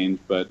on change,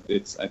 but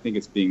I think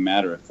it's being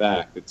matter of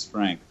fact. It's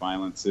frank.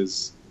 Violence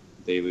is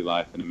daily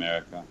life in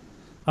America.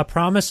 A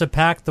promise, a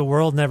pact the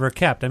world never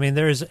kept. I mean,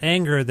 there's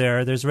anger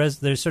there.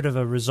 There's sort of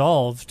a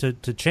resolve to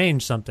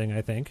change something,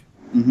 I think.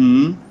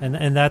 Mm-hmm.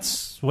 And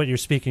that's what you're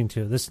speaking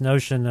to, this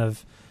notion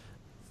of,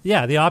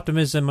 the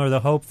optimism or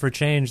the hope for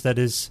change that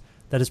is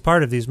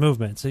part of these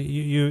movements.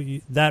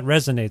 You that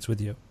resonates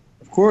with you.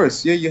 Of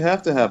course, yeah. You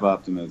have to have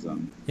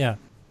optimism. Yeah.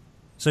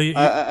 So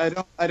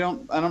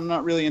I'm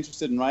not really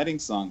interested in writing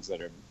songs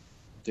that are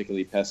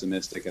particularly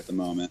pessimistic at the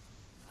moment.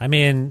 I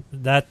mean,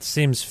 that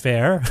seems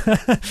fair.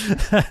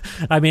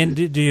 I mean,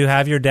 do you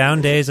have your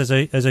down days as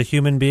a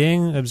human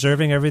being,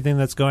 observing everything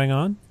that's going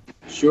on?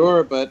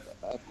 Sure, but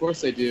of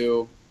course I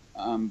do.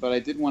 But I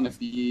did want to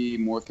be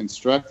more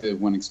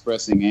constructive when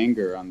expressing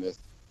anger on this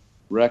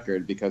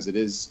record, because it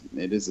is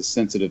a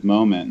sensitive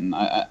moment, and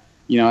I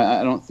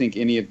don't think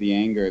any of the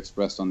anger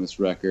expressed on this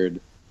record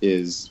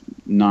is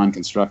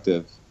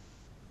non-constructive,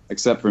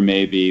 except for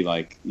maybe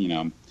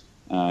In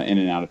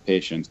and Out of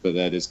Patience, but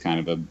that is kind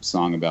of a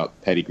song about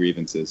petty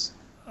grievances.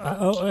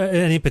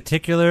 Any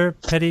particular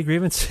petty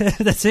grievance?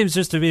 That seems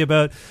just to be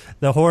about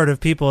the horde of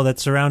people that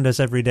surround us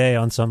every day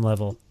on some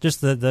level.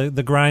 Just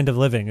the grind of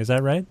living. Is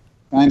that right?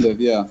 Kind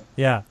of, yeah.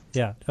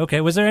 Yeah.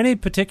 Okay. Was there any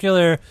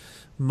particular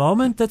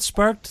moment that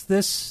sparked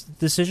this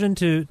decision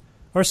to,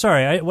 or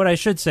sorry, what I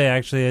should say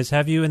actually is,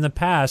 have you in the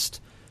past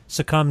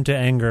succumbed to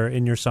anger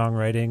in your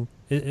songwriting?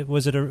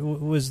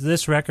 Was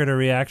this record a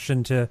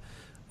reaction to,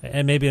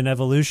 and maybe an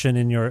evolution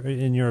in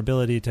your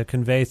ability to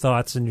convey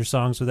thoughts in your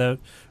songs without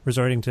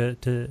resorting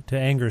to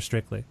anger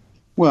strictly?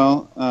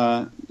 Well,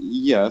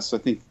 yes. I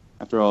think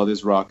after all, it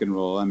is rock and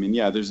roll. I mean,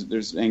 yeah,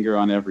 there's anger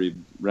on every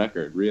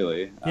record,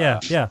 really.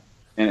 Yeah.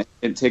 And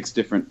it takes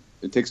different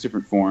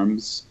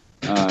forms.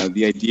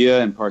 The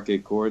idea in Parquet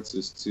Courts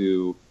is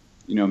to,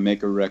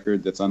 make a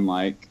record that's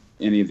unlike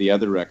any of the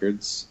other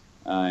records,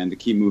 and to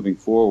keep moving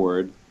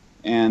forward.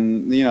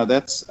 And,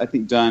 that's, I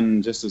think,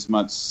 done just as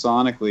much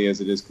sonically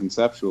as it is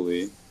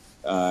conceptually.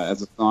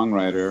 As a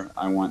songwriter,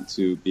 I want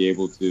to be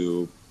able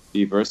to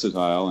be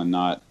versatile and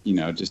not,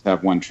 just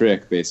have one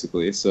trick,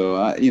 basically. So,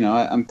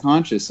 I'm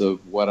conscious of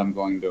what I'm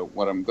going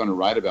to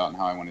write about and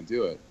how I want to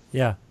do it.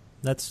 Yeah,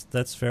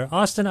 that's fair.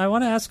 Austin, I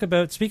want to ask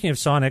about, speaking of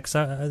sonics,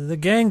 the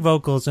gang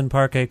vocals in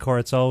Parquet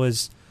Courts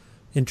always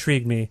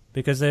intrigue me,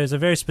 because there's a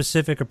very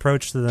specific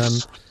approach to them.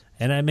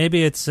 And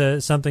maybe it's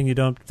something you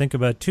don't think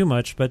about too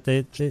much, but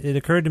it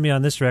occurred to me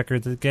on this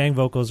record that gang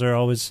vocals are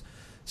always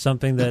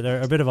something that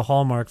are a bit of a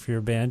hallmark for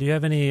your band. Do you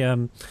have any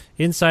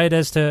insight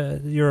as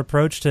to your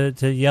approach to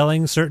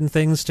yelling certain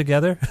things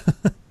together?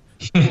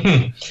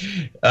 You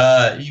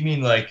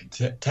mean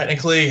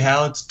technically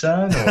how it's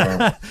done?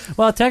 Or?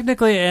 Well,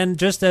 technically, and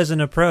just as an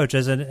approach,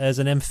 as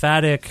an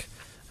emphatic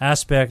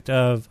aspect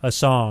of a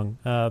song,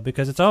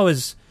 because it's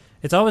always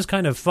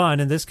kind of fun.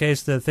 In this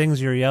case, the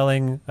things you're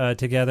yelling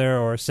together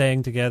or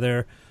saying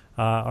together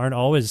aren't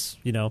always,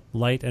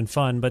 light and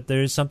fun, but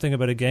there's something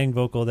about a gang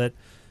vocal that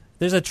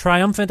there's a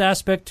triumphant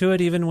aspect to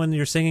it, even when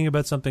you're singing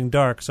about something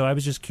dark. So I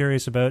was just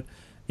curious about,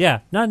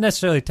 not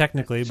necessarily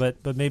technically,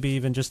 but maybe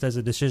even just as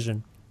a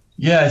decision.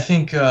 Yeah, I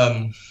think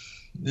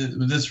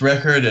this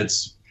record,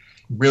 it's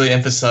really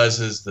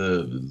emphasizes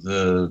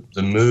the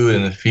mood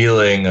and the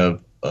feeling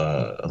of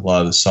a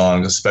lot of the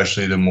songs,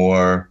 especially the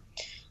more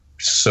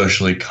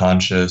socially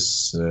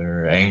conscious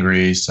or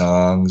angry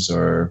songs,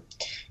 or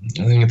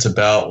I think it's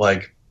about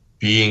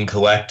being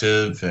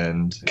collective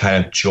and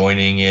kind of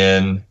joining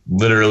in,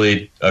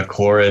 literally a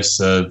chorus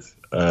of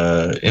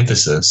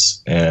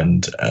emphasis.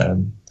 And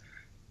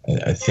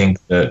I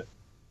think that,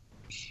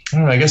 I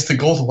don't know, I guess the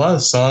goal of a lot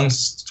of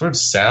songs sort of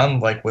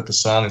sound like what the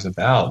song is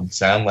about, and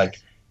sound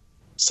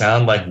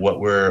like what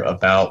we're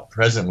about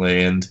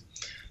presently. And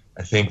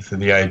I think that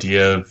the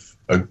idea of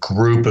a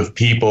group of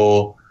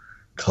people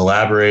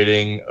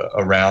collaborating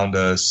around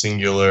a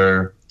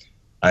singular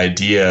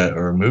idea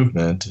or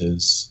movement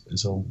is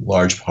a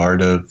large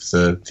part of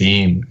the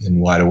theme in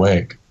Wide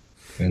Awake.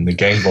 And the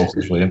gang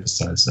vocals really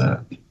emphasize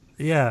that.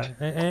 Yeah.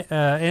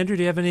 Andrew,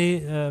 do you have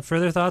any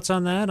further thoughts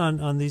on that,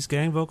 on these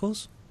gang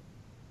vocals?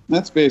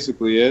 That's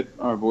basically it.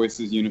 Our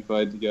voices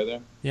unified together.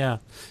 Yeah.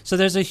 So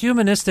there's a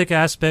humanistic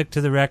aspect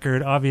to the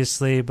record,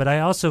 obviously, but I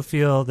also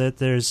feel that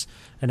there's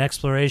an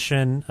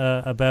exploration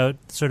about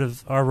sort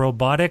of our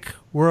robotic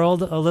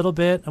world a little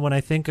bit. When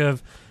I think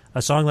of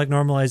a song like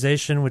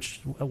Normalization,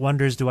 which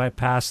wonders, do I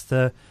pass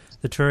the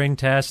Turing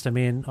test? I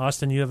mean,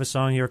 Austin, you have a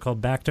song here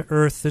called Back to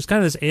Earth. There's kind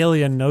of this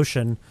alien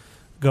notion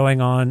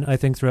going on, I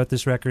think, throughout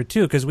this record,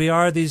 too, because we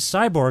are these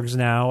cyborgs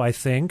now, I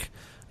think.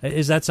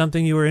 Is that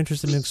something you were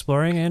interested in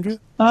exploring, Andrew?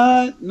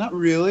 Not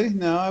really.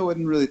 No, I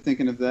wasn't really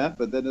thinking of that,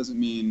 but that doesn't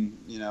mean,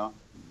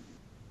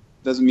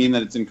 doesn't mean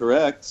that it's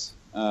incorrect.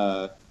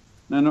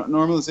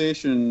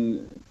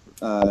 Normalization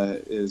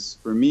is,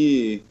 for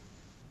me,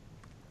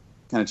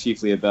 kind of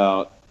chiefly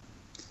about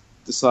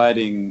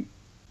deciding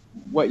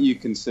what you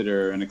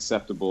consider an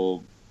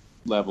acceptable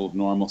level of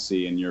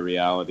normalcy in your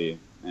reality,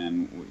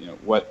 and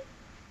what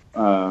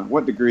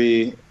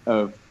degree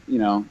of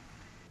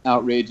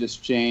outrageous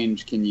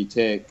change can you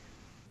take?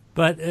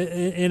 But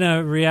in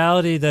a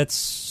reality that's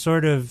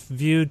sort of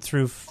viewed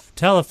through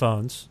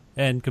telephones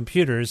and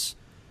computers,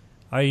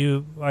 are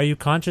you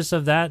conscious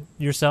of that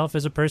yourself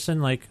as a person?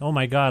 Like, oh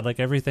my God, like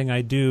everything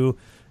I do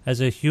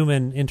as a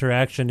human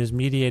interaction is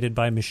mediated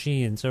by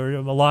machines, or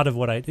a lot of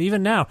what I do.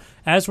 Even now,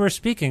 as we're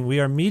speaking, we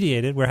are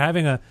mediated. We're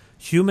having a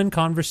human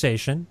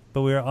conversation,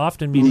 but we are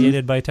often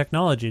mediated by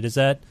technology. Does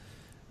that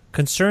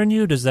concern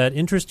you? Does that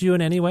interest you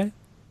in any way?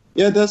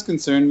 Yeah, it does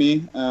concern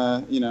me.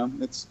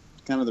 It's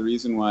kind of the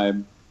reason why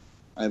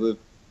I live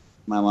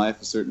my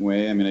life a certain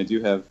way. I mean, I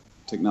do have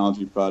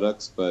technology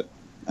products, but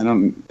I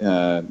don't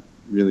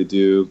really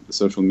do the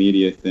social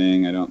media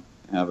thing. I don't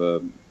have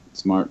a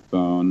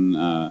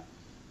smartphone.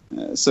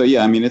 So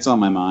yeah, I mean, it's on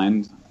my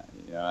mind.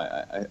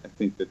 I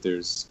think that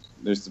there's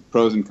the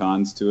pros and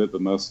cons to it,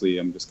 but mostly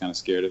I'm just kind of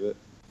scared of it.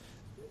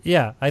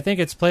 Yeah, I think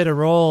it's played a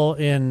role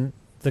in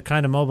the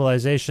kind of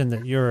mobilization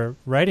that you're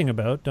writing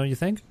about, don't you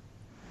think?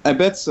 I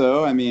bet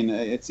so. I mean,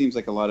 it seems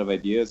like a lot of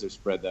ideas are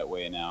spread that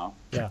way now.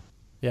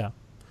 Yeah.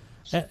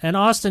 And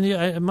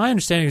Austin, my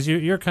understanding is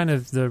you're kind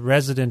of the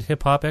resident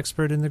hip-hop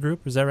expert in the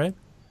group. Is that right?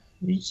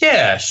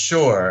 Yeah,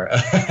 sure.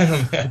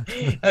 I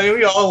mean,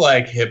 we all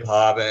like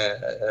hip-hop.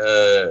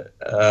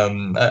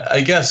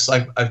 I guess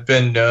I've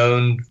been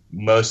known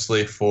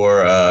mostly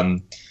for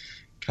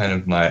kind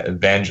of my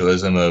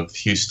evangelism of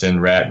Houston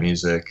rap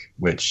music,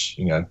 which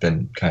I've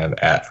been kind of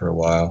at for a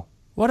while.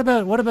 What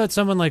about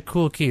someone like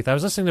Kool Keith? I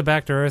was listening to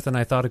Back to Earth and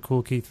I thought of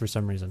Kool Keith for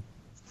some reason.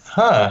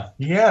 Huh?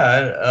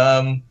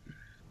 Yeah.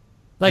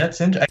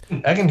 That's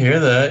interesting. I can hear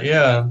that.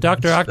 Yeah.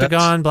 Dr.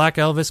 Octagon, Black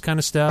Elvis kind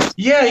of stuff.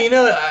 Yeah,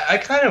 I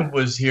kind of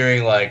was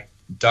hearing like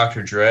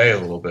Dr. Dre a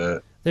little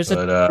bit.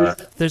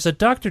 There's a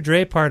Dr.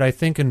 Dre part, I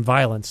think, in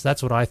Violence.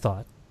 That's what I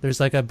thought.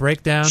 There's like a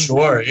breakdown.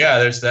 Sure. Yeah.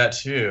 There's that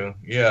too.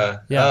 Yeah.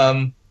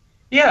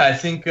 Yeah. I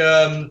think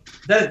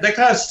that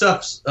kind of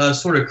stuff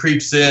sort of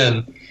creeps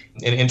in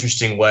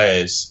interesting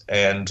ways,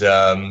 and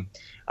I'm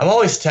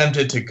always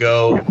tempted to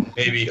go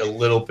maybe a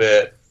little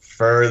bit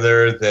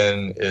further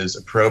than is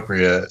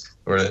appropriate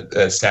or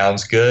that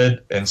sounds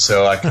good, and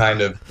so I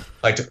kind of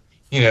like to,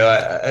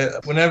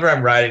 whenever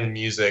I'm writing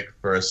music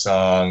for a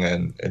song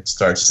and it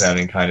starts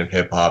sounding kind of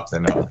hip hop,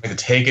 then I like to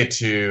take it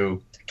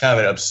to kind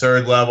of an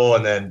absurd level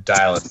and then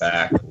dial it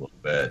back a little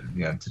bit,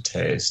 to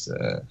taste.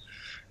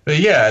 But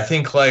yeah, I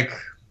think like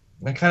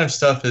that kind of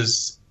stuff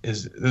is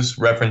those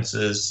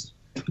references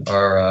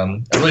are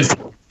really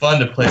fun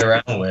to play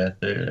around with.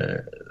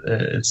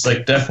 It's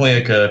like definitely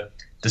like a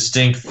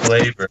distinct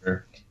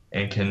flavor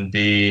and can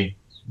be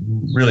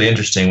really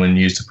interesting when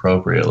used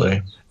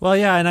appropriately. Well,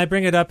 yeah, and I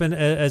bring it up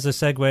as a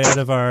segue out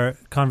of our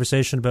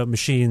conversation about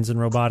machines and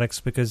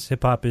robotics, because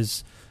hip-hop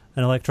is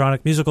an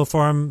electronic musical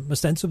form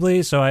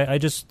ostensibly, so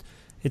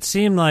it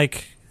seemed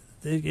like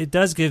it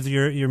does give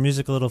your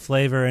music a little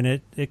flavor, and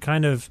it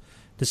kind of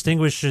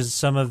distinguishes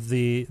some of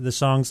the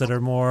songs that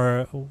are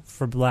more,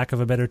 for lack of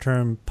a better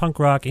term, punk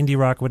rock, indie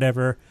rock,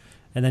 whatever,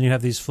 and then you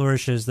have these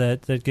flourishes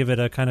that give it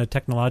a kind of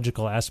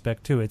technological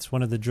aspect too. It's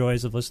one of the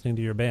joys of listening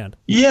to your band.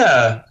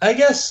 Yeah, I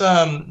guess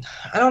I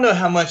don't know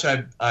how much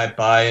I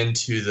buy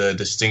into the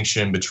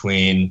distinction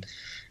between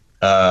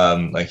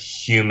like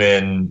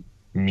human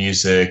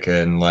music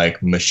and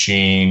like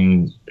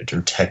machine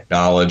or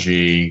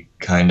technology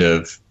kind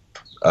of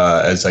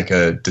as like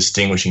a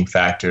distinguishing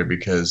factor,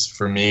 because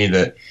for me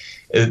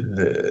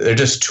they're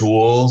just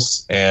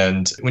tools,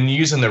 and when you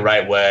use them the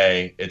right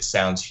way, it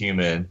sounds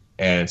human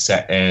and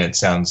it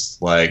sounds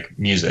like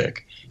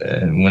music.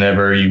 And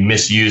whenever you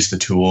misuse the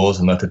tools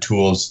and let the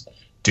tools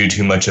do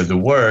too much of the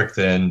work,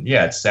 then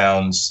yeah, it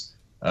sounds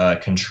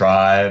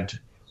contrived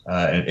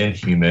and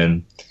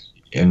inhuman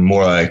and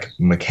more like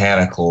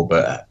mechanical.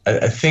 But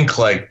I think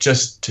like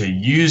just to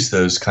use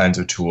those kinds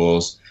of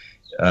tools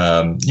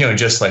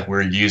just like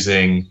we're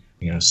using,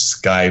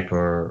 Skype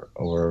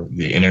or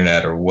the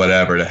internet or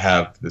whatever to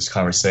have this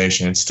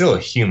conversation, it's still a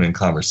human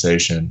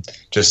conversation,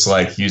 just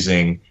like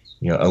using,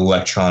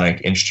 electronic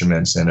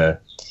instruments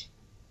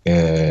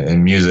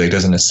in music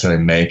doesn't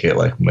necessarily make it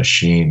like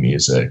machine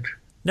music.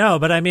 No,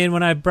 but I mean,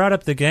 when I brought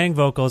up the gang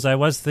vocals, I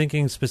was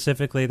thinking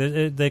specifically,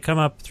 they come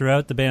up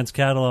throughout the band's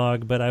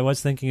catalog, but I was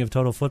thinking of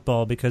Total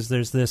Football because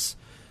there's this,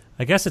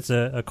 I guess it's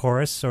a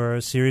chorus or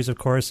a series of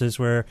choruses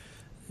where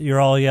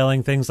you're all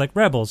yelling things like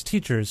rebels,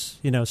 teachers,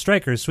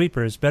 strikers,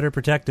 sweepers, better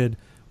protected,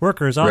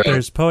 workers,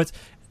 authors, poets.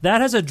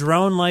 That has a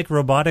drone-like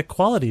robotic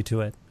quality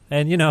to it.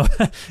 And,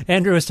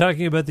 Andrew was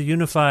talking about the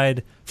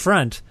unified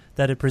front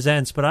that it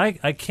presents, but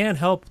I can't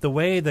help the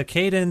way the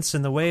cadence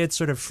and the way it's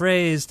sort of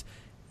phrased.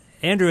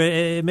 Andrew,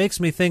 it makes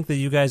me think that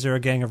you guys are a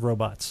gang of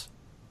robots.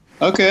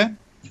 Okay.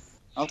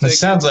 It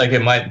sounds like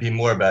it might be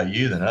more about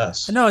you than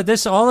us. No,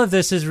 all of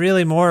this is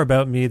really more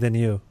about me than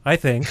you, I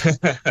think.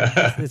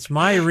 It's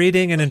my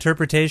reading and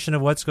interpretation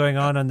of what's going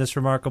on this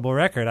remarkable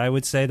record. I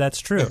would say that's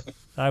true.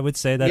 I would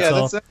say that's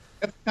all.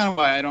 That's kind of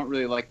why I don't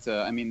really like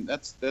to. I mean,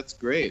 that's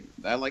great.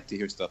 I like to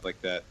hear stuff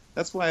like that.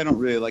 That's why I don't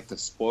really like to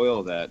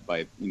spoil that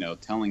by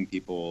telling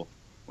people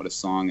what a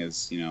song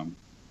is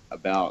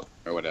about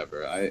or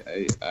whatever.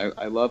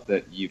 I love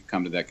that you've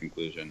come to that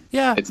conclusion.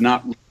 Yeah, it's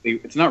not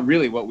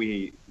really what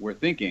we were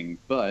thinking,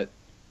 but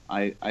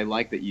I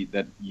like that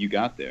you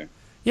got there.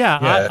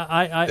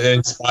 Yeah, it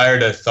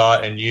inspired a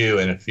thought in you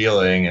and a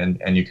feeling,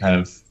 and you kind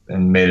of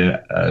made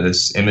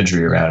this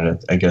imagery around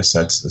it. I guess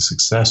that's the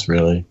success,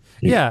 really.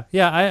 Yeah.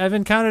 I've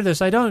encountered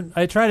this.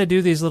 I try to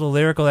do these little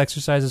lyrical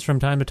exercises from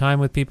time to time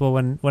with people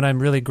when I'm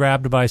really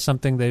grabbed by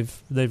something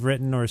they've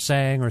written or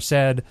sang or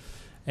said.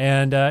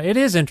 And it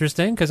is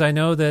interesting because I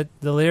know that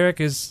the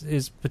lyric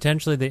is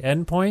potentially the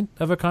end point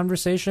of a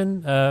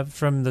conversation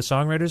from the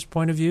songwriter's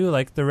point of view.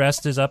 Like the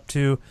rest is up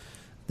to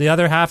the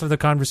other half of the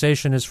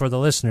conversation is for the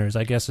listeners,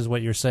 I guess is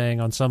what you're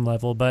saying on some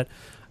level. But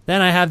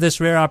then I have this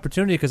rare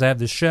opportunity because I have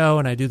this show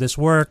and I do this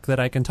work that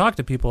I can talk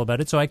to people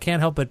about it. So I can't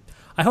help but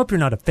I hope you're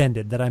not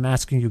offended that I'm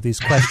asking you these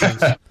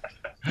questions.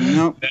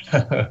 Nope.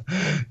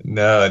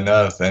 No,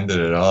 not offended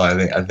at all.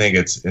 I think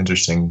it's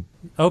interesting.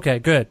 Okay,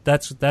 good.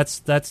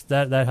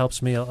 That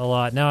helps me a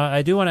lot. Now,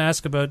 I do want to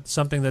ask about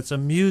something that's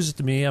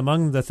amused me.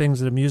 Among the things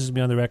that amuses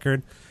me on the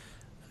record,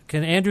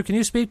 Andrew, can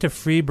you speak to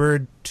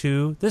Freebird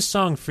 2? This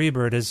song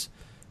Freebird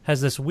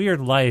has this weird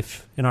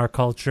life in our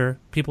culture.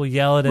 People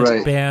yell it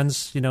at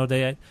bands,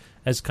 they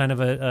as kind of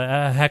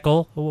a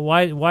heckle.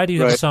 Why do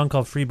you have a song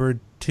called Freebird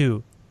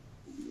 2?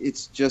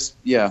 It's just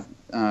we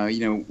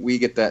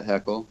get that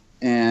heckle.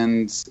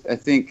 And I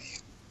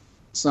think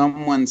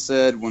someone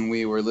said when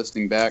we were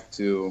listening back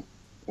to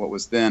what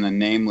was then a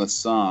nameless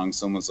song,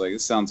 someone was like,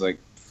 "This sounds like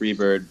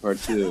Freebird Part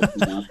 2."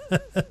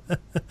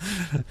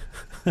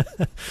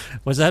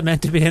 Was that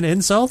meant to be an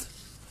insult?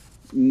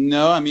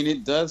 No, I mean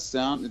it does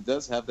have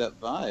that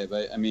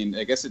vibe. I mean,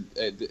 I guess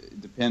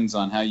it depends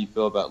on how you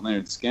feel about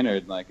Lynyrd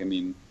Skynyrd. Like, I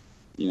mean,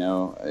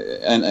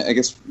 and I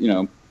guess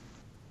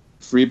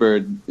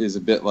Freebird is a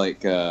bit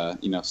like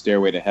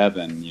Stairway to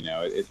Heaven.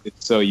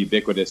 It's so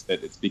ubiquitous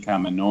that it's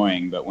become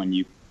annoying. But when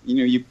you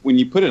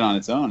put it on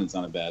its own, it's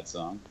not a bad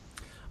song.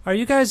 Are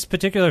you guys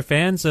particular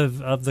fans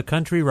of the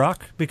country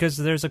rock? Because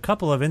there's a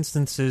couple of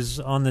instances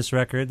on this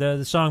record.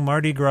 The song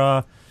Mardi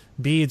Gras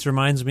Beads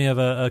reminds me of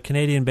a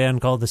Canadian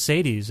band called the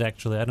Sadies.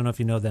 Actually, I don't know if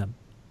you know them.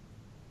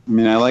 I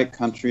mean, I like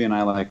country and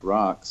I like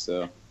rock.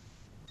 So,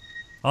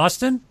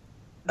 Austin,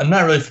 I'm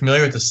not really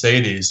familiar with the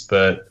Sadies,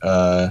 but.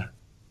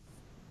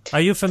 Are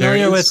you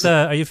familiar with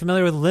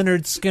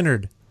Lynyrd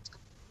Skynyrd?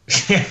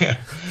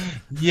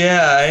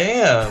 Yeah,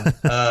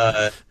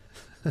 I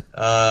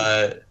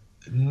am.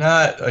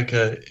 Not like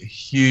a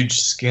huge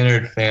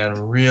Skynyrd fan,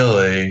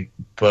 really,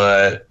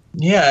 but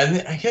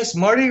yeah, I guess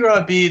Mardi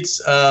Gras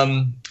Beats.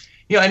 I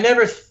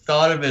never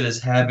thought of it as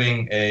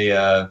having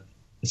a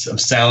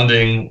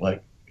sounding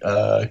like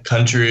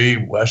country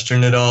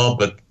western at all,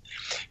 but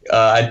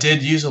I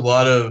did use a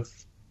lot of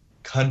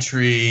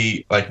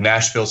country, like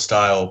Nashville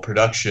style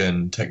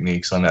production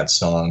techniques on that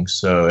song,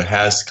 so it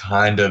has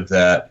kind of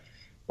that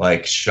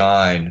like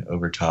shine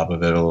over top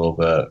of it a little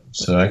bit.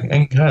 So I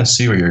can kind of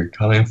see where you're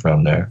coming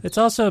from there. It's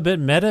also a bit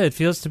meta. It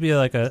feels to be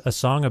like a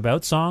song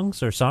about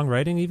songs or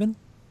songwriting even.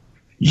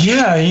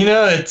 Yeah,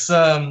 it's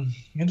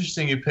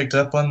interesting you picked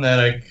up on that.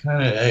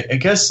 I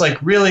guess like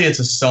really it's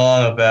a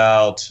song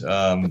about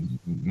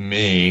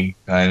me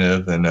kind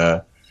of,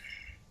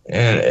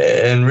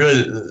 and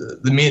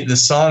really the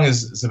song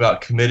is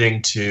about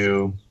committing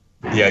to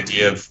the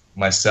idea of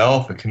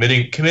myself, and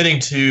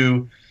committing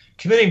to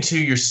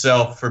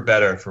yourself for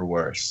better, for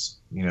worse.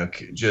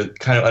 Just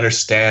kind of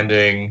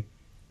understanding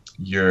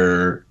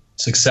your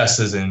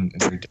successes and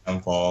your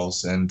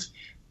downfalls, and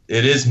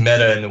it is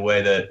meta in the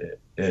way that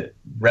it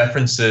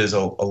references a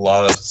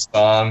lot of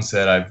songs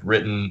that I've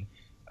written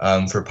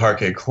for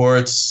Parquet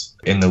Courts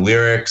in the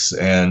lyrics,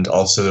 and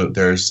also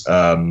there's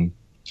a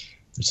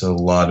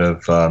lot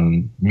of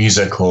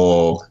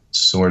musical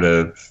sort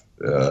of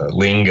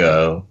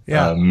lingo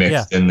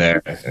mixed in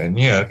there, and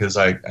because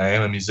I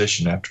am a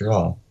musician after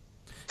all.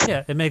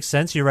 Yeah, it makes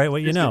sense. You write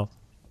what you know.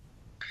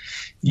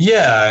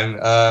 Yeah,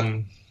 and I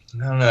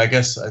don't know. I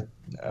guess I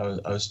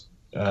was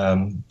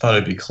thought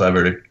it'd be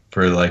clever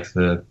for like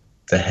the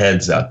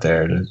heads out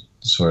there to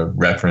sort of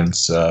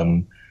reference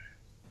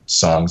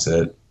songs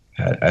that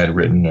I had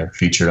written or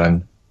featured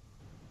on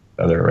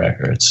other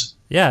records.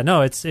 Yeah,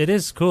 no, it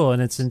is cool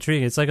and it's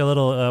intriguing. It's like a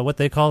little what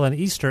they call an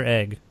Easter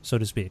egg, so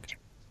to speak.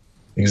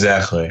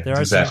 Exactly.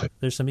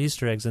 There's some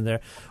Easter eggs in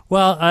there.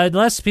 Well,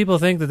 unless people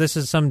think that this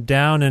is some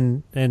down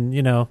and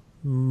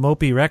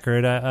mopey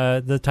record,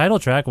 the title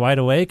track "Wide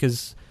Awake"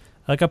 is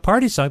like a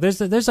party song.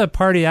 There's a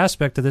party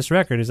aspect to this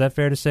record. Is that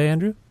fair to say,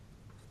 Andrew?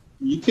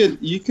 You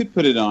could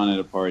put it on at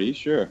a party,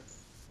 sure.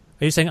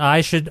 Are you saying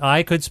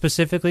I could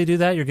specifically do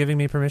that? You're giving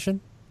me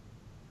permission?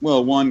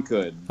 Well, one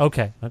could.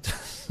 Okay.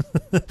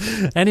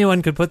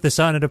 Anyone could put this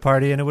on at a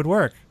party and it would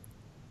work.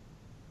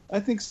 I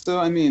think so.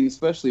 I mean,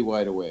 especially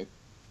Wide Awake.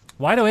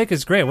 Wide Awake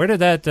is great. Where did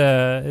that?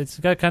 It's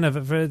got kind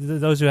of, for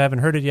those who haven't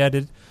heard it yet,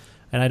 and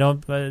I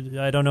don't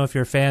know if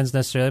you're fans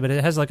necessarily, but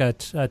it has like a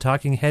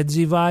Talking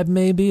Headsy vibe.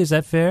 Maybe, is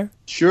that fair?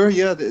 Sure.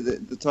 Yeah.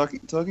 The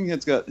Talking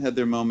Heads had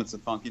their moments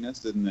of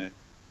funkiness, didn't they?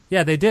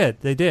 Yeah, they did,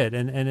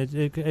 and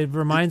it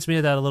reminds me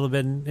of that a little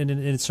bit in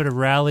its sort of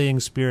rallying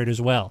spirit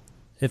as well,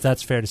 if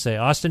that's fair to say.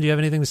 Austin, do you have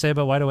anything to say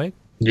about Wide Awake?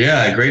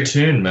 Yeah, great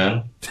tune,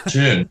 man.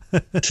 Tune,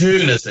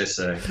 as they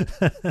say.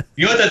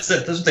 You know what that's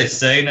what they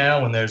say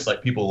now when there's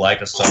like people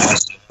like a song,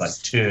 like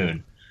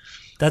tune.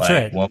 That's like,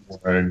 right. One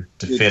word,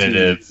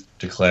 definitive,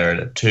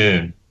 declarative,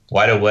 tune.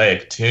 Wide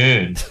Awake,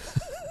 tune.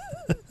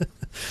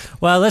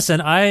 Well,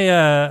 listen,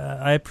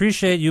 I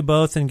appreciate you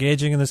both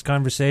engaging in this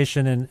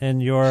conversation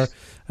and your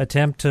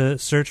attempt to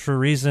search for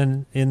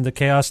reason in the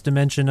chaos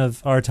dimension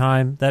of our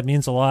time. That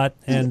means a lot,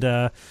 and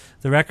the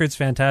record's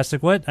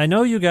fantastic. What I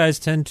know, you guys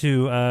tend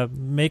to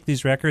make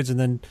these records, and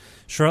then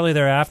shortly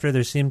thereafter,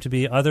 there seem to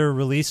be other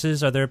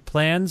releases. Are there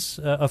plans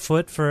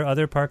afoot for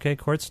other Parquet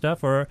Court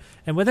stuff,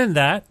 and within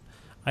that?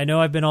 I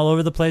know I've been all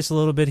over the place a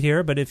little bit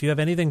here, but if you have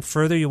anything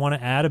further you want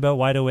to add about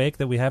Wide Awake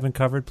that we haven't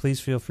covered, please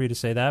feel free to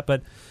say that.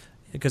 But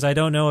because I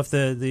don't know if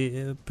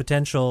the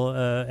potential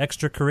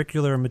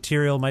extracurricular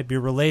material might be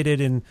related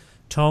in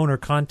tone or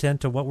content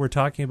to what we're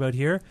talking about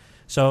here.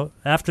 So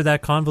after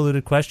that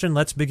convoluted question,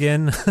 let's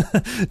begin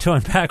to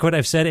unpack what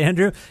I've said.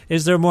 Andrew,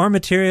 is there more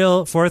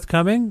material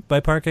forthcoming by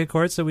Parquet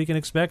Courts that we can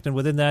expect? And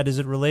within that, is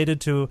it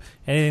related to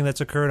anything that's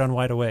occurred on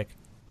Wide Awake?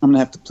 I'm going to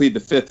have to plead the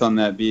fifth on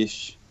that,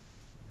 Bish.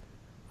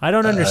 I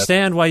don't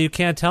understand why you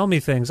can't tell me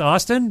things.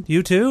 Austin,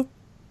 you too?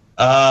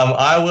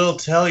 I will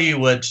tell you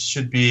what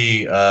should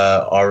be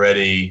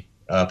already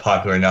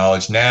popular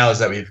knowledge now is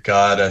that we've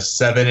got a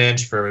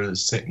 7-inch for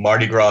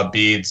Mardi Gras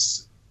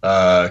Beads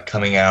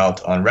coming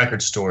out on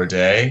Record Store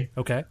Day.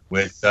 Okay.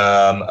 With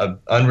an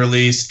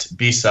unreleased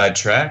B-side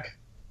track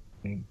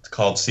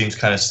called Seems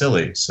Kind of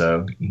Silly.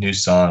 So new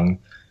song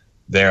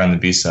there on the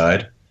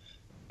B-side.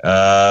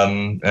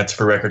 That's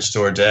for Record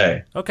Store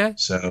Day. Okay.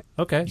 So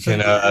okay.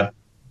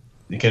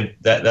 You can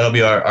that'll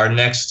be our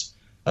next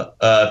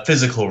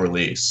physical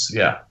release.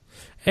 Yeah.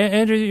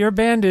 Andrew, your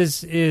band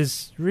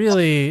is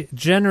really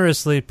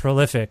generously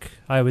prolific,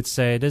 I would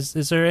say.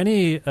 Is there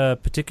any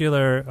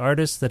particular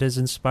artist that has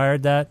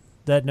inspired that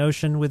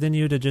notion within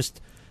you to just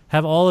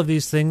have all of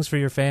these things for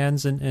your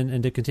fans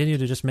and to continue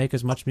to just make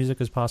as much music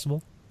as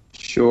possible?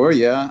 Sure.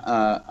 Yeah.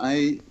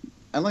 I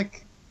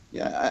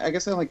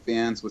guess I like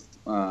bands with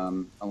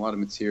a lot of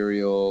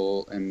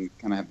material and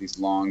kind of have these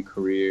long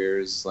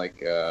careers.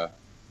 Like, I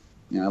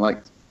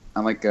like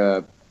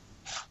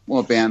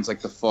bands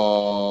like The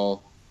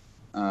Fall,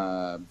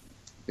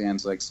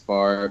 bands like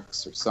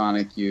Sparks or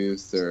Sonic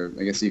Youth, or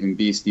I guess even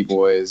Beastie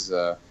Boys.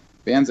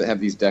 Bands that have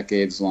these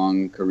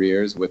decades-long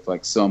careers with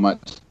like so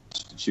much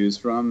to choose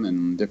from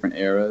in different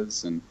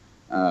eras. And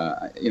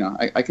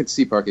I could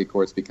see Parquet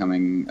Courts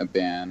becoming a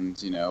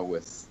band,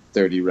 with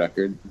 30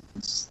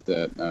 records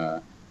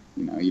that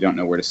you don't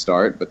know where to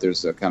start, but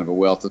there's a kind of a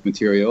wealth of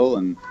material,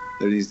 and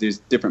there's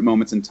different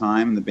moments in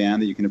time in the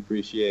band that you can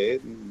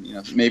appreciate.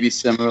 And, maybe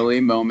similarly,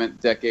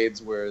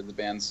 decades where the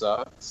band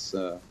sucks,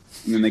 and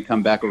then they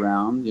come back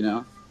around.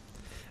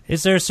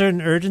 Is there a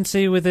certain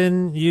urgency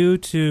within you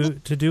to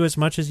do as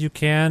much as you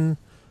can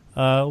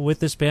with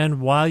this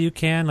band while you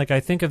can? Like, I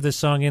think of this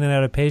song In and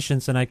Out of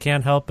Patience, and I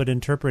can't help but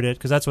interpret it,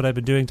 because that's what I've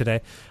been doing today.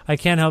 I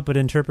can't help but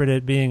interpret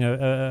it being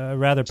a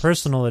rather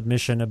personal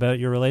admission about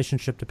your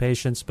relationship to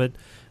patience. But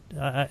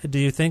do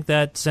you think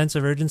that sense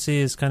of urgency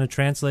is kind of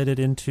translated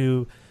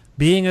into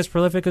being as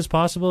prolific as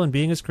possible and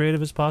being as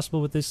creative as possible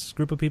with this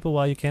group of people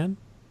while you can?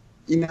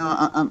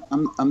 I'm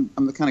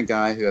the kind of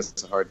guy who has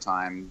a hard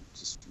time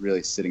just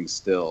really sitting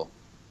still.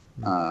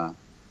 At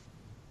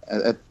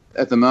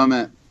the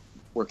moment,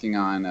 working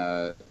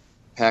on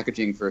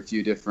packaging for a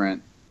few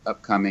different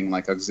upcoming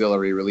like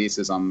auxiliary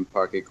releases on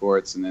Parquet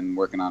Courts, and then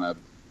working on a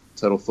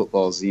Total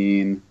Football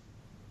zine,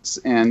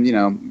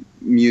 and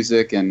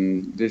music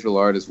and visual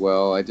art as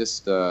well. I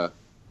just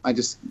I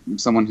just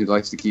someone who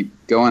likes to keep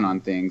going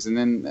on things. And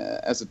then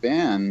as a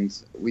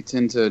band, we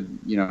tend to,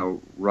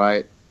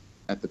 write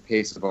at the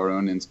pace of our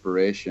own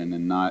inspiration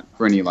and not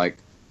for any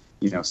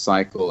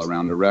cycle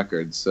around a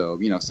record. So,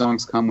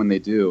 songs come when they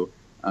do.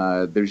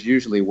 There's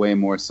usually way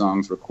more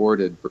songs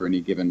recorded for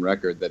any given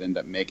record that end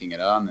up making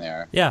it on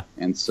there. Yeah.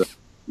 And so,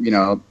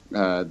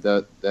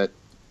 that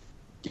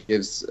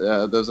gives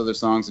those other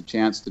songs a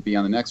chance to be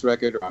on the next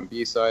record or on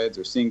B-sides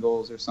or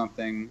singles or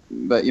something.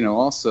 But,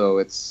 also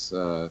it's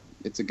a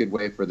good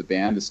way for the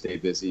band to stay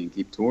busy and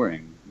keep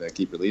touring,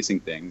 keep releasing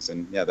things.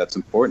 And yeah, that's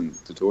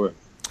important to tour.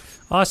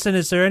 Austin,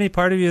 is there any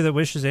part of you that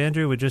wishes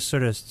Andrew would just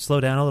sort of slow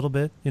down a little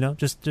bit?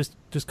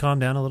 Just calm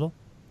down a little?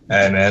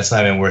 Hey, man, it's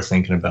not even worth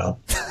thinking about.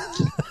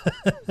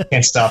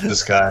 Can't stop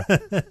this guy.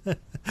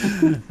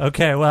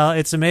 Okay, well,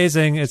 it's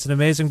amazing. It's an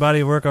amazing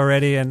body of work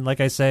already, and like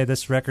I say,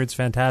 this record's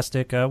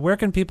fantastic. Where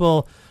can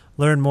people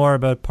learn more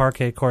about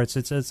Parquet Courts?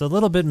 It's a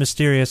little bit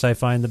mysterious, I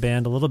find, the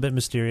band, a little bit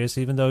mysterious,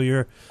 even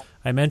though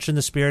I mentioned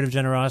the Spirit of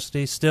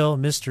Generosity, still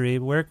mystery.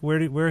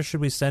 Where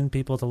should we send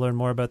people to learn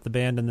more about the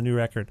band and the new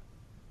record?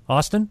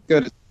 Austin?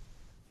 Good.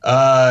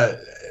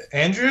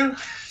 Andrew?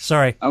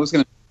 Sorry. I was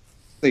going to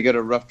say go to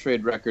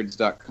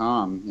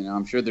roughtraderecords.com.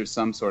 I'm sure there's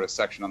some sort of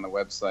section on the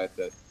website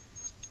that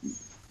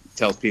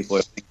tells people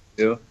what to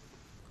do.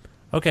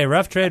 Okay,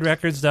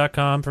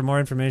 roughtraderecords.com for more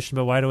information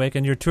about Wide Awake.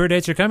 And your tour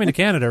dates are coming to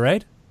Canada,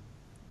 right?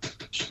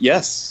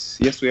 Yes,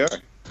 we are.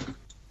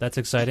 That's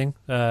exciting.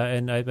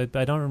 And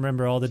I don't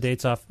remember all the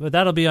dates off, but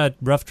that'll be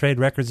at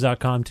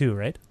roughtraderecords.com too,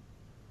 right?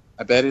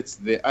 I bet it's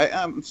there.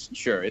 I'm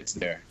sure it's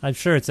there. I'm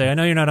sure it's there. I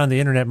know you're not on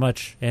the internet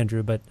much,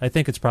 Andrew, but I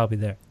think it's probably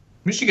there.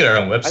 We should get our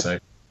own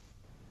website.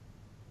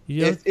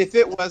 If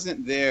it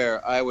wasn't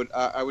there, I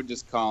would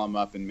just call them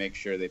up and make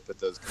sure they put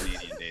those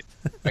Canadian dates.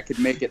 I could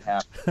make it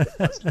happen.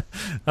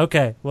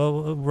 Okay,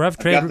 well, Rough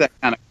Trade. I've got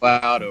that kind of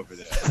cloud over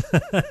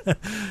there.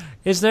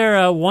 Is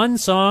there one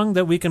song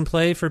that we can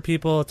play for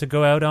people to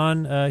go out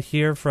on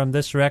here from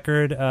this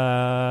record?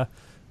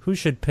 Who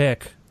should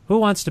pick? Who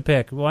wants to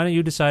pick? Why don't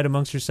you decide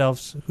amongst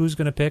yourselves who's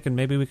going to pick, and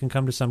maybe we can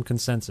come to some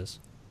consensus.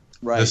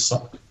 Right.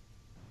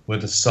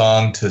 With a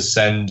song to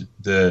send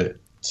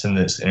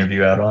this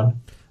interview out on.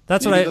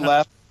 That's maybe what the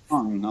last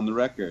song on the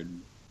record.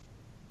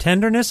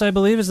 Tenderness, I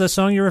believe, is the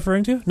song you're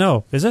referring to?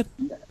 No, is it?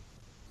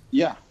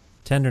 Yeah.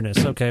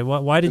 Tenderness. Okay.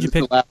 Why did you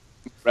pick the last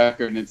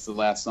record? And it's the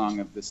last song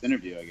of this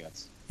interview, I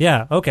guess.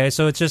 Yeah. Okay.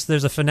 So it's just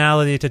there's a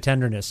finality to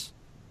Tenderness.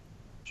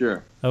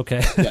 Sure.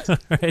 Okay. Yes. All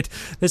right.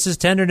 This is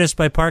Tenderness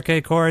by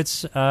Parquet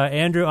Courts.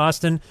 Andrew,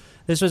 Austin,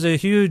 this was a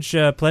huge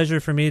pleasure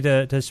for me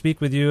to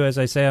speak with you. As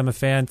I say, I'm a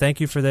fan. Thank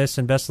you for this,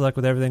 and best of luck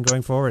with everything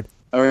going forward.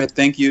 All right.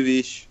 Thank you,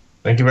 Vish.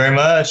 Thank you very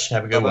much.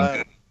 Have a good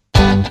one.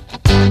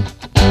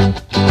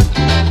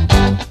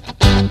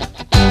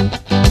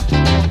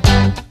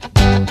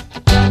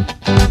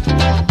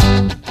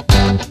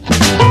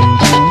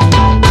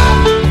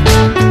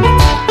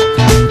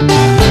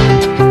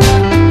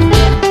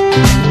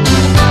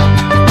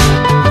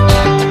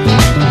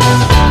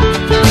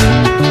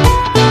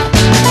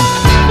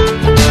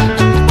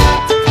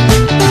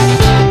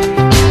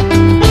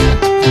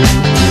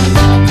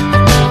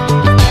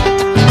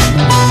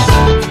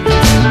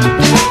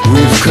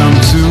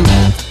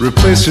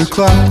 Replace your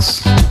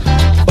clocks,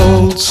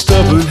 old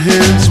stubborn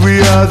hands. We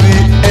are the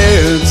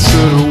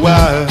answer to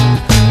why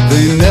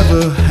they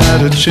never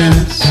had a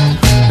chance.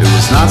 It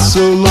was not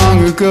so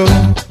long ago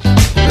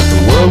that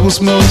the world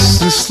was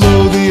mostly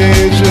slow. The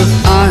age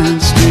of iron,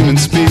 steam and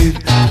speed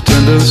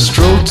turned a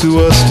stroll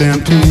to a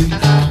stampede.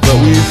 But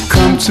we've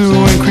come to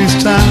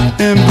increase time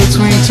in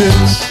between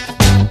ticks.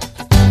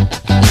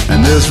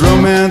 And there's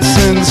romance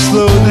in the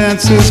slow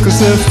dances, 'cause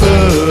they're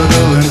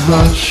fertile and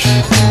hush,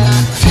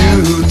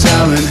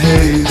 futile and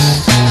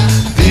haze.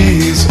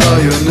 These are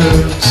your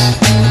nerves,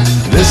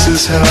 this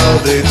is how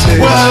they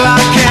taste. Well, I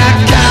can't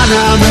count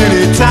how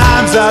many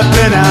times I've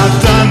been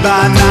outdone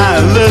by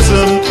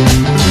nihilism.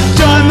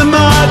 Join the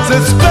mods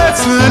that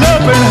splits an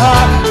open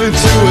heart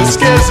into a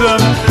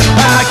schism.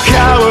 I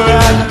cower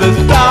at the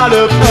thought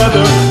of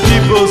other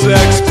people's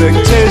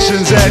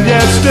expectations, and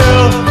yet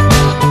still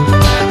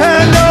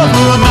hand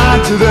over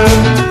mine to them.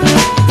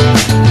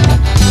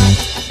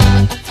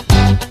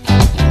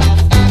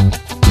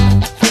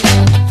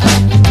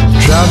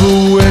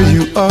 Travel where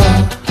you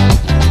are.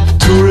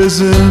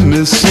 Tourism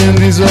is sin.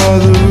 These are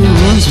the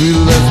ruins we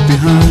left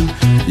behind.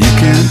 You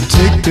can't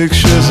take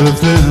pictures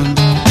of them.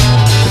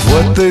 If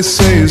what they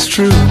say is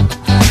true,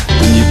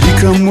 then you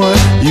become what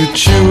you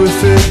chew.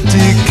 If it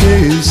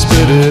decays,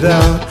 spit it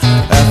out.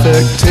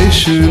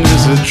 Affectation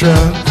is a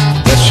drought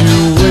that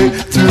you wait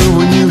through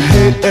when you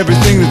hate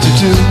everything that you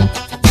do.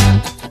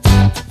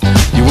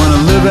 You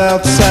wanna live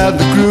outside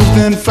the groove,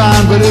 then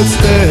fine, but it's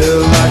there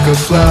like a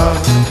flower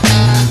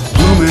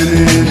blooming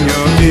in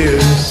your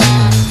ears.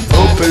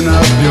 Open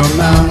up your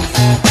mouth,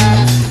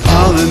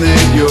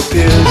 pollinate your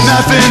peers.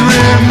 Nothing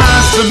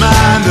reminds the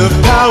mind of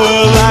power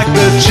like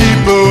the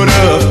cheap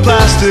odor of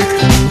plastic.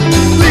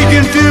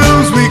 Leaking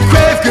fumes, we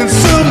crave,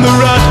 consume the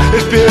rush.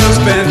 It feels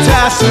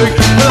fantastic,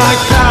 like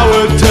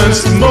power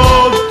turns to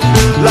mold,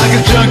 like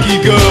a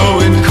junkie goes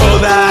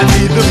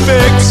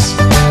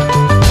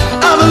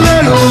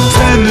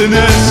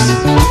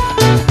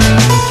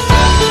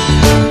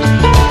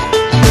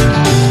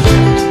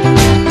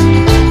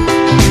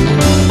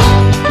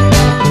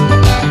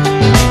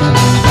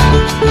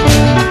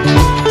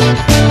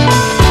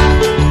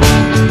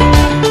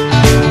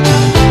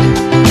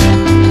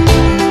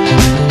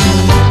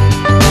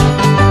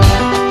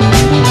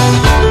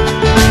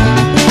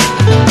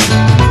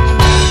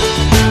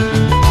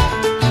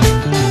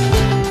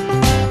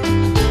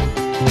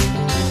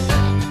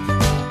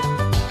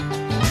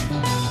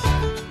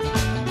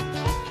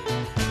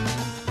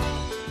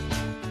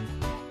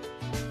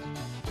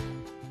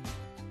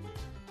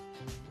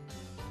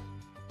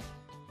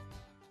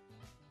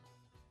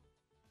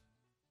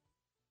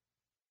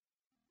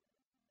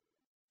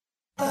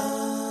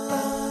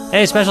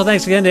Hey, special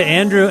thanks again to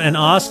Andrew and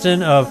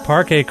Austin of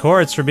Parquet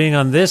Courts for being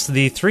on this,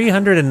 the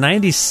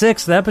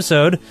 396th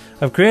episode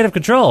of Creative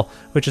Control,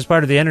 which is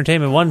part of the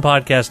Entertainment One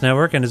podcast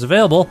network and is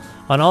available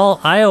on all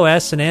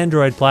iOS and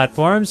Android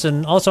platforms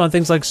and also on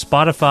things like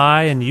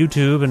Spotify and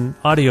YouTube and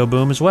Audio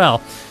Boom as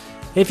well.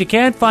 If you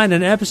can't find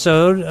an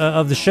episode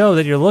of the show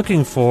that you're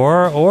looking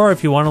for, or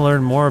if you want to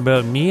learn more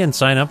about me and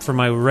sign up for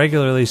my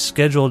regularly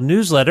scheduled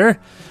newsletter,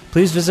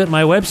 please visit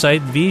my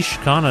website,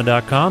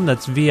 vishkhanna.com.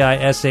 That's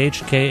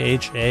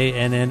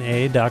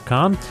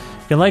VISHKHANNA.com. You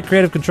can like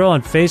Creative Control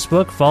on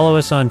Facebook, follow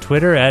us on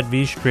Twitter at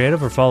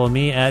VishCreative, or follow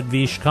me at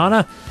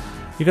vishkhanna.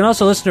 You can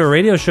also listen to a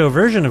radio show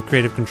version of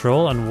Creative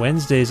Control on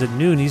Wednesdays at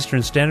noon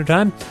Eastern Standard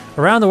Time,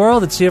 around the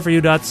world at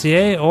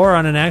CFRU.ca, or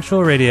on an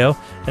actual radio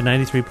at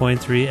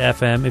 93.3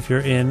 FM if you're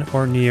in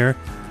or near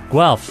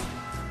Guelph.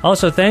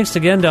 Also, thanks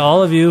again to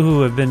all of you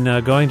who have been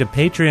going to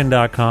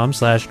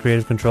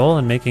patreon.com/Creative Control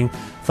and making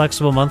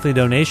flexible monthly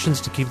donations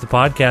to keep the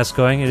podcast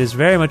going. It is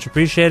very much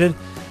appreciated,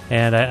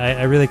 and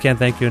I really can't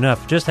thank you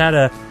enough. Just had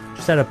a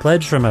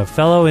pledge from a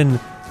fellow in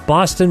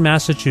Boston,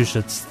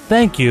 Massachusetts.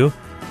 Thank you,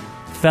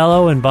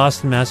 fellow in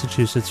Boston,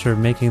 Massachusetts, for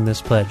making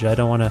this pledge. I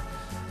don't want to,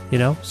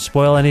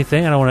 spoil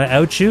anything. I don't want to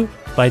out you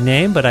by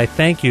name, but I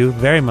thank you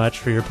very much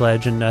for your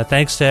pledge, and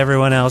thanks to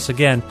everyone else.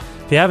 Again,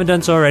 if you haven't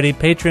done so already,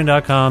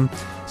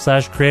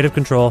 patreon.com/Creative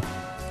Control.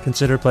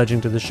 Consider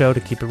pledging to the show to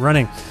keep it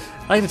running.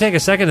 I'd like to take a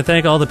second to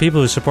thank all the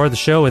people who support the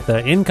show with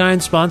in-kind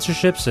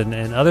sponsorships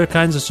and other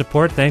kinds of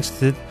support. Thanks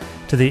to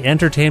the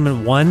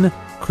Entertainment One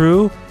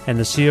crew and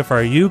the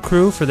CFRU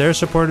crew for their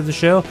support of the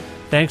show.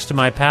 Thanks to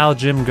my pal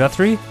Jim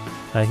Guthrie.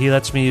 He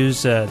lets me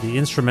use the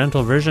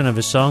instrumental version of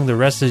his song The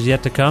Rest Is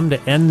Yet to Come to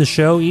end the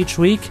show each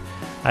week.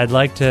 I'd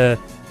like to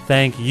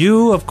thank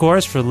you, of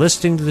course, for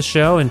listening to the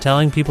show and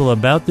telling people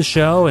about the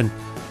show and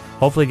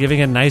hopefully giving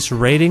it nice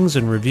ratings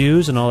and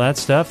reviews and all that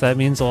stuff. That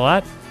means a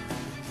lot.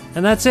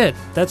 And that's it.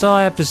 That's all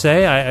I have to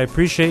say. I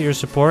appreciate your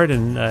support,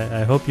 and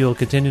I hope you'll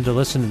continue to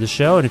listen to the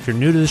show. And if you're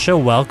new to the show,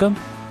 welcome.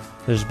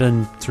 There's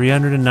been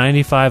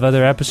 395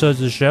 other episodes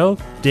of the show.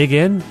 Dig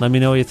in. Let me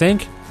know what you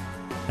think.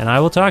 And I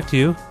will talk to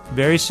you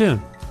very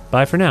soon.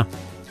 Bye for now.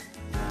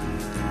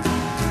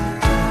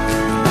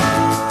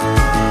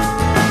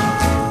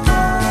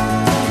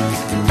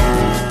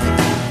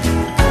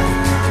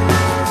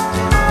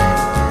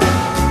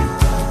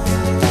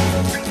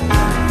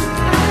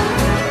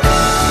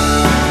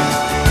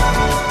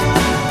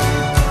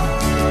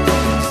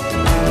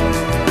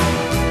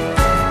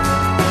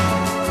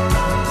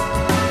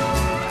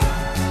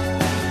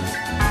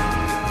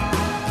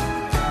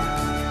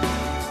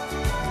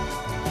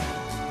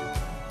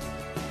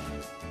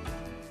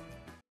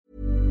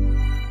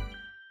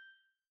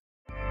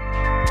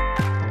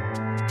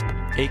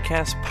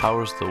 Acast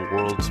powers the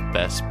world's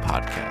best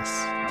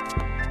podcasts.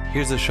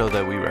 Here's a show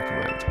that we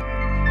recommend.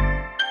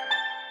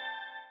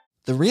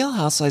 The Real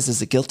Housewives is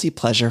a guilty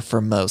pleasure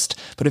for most,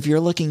 but if you're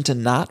looking to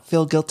not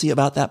feel guilty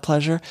about that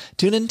pleasure,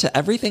 tune in to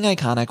Everything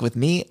Iconic with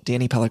me,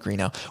 Danny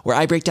Pellegrino, where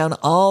I break down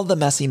all the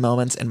messy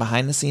moments and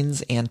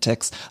behind-the-scenes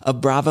antics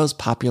of Bravo's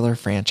popular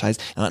franchise.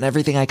 And on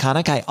Everything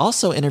Iconic, I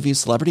also interview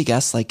celebrity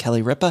guests like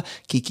Kelly Ripa,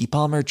 Keke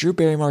Palmer, Drew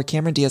Barrymore,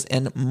 Cameron Diaz,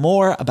 and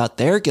more about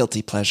their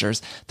guilty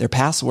pleasures, their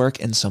past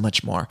work, and so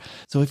much more.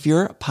 So if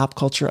you're pop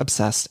culture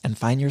obsessed and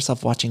find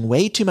yourself watching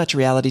way too much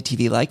reality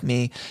TV like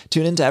me,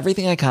 tune in to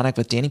Everything Iconic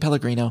with Danny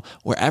Pellegrino,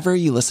 wherever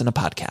you listen to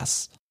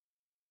podcasts.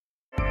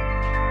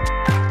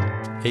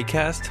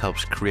 Acast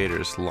helps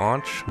creators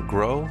launch,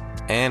 grow,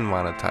 and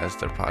monetize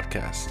their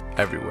podcasts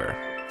everywhere.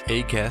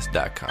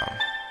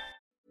 Acast.com.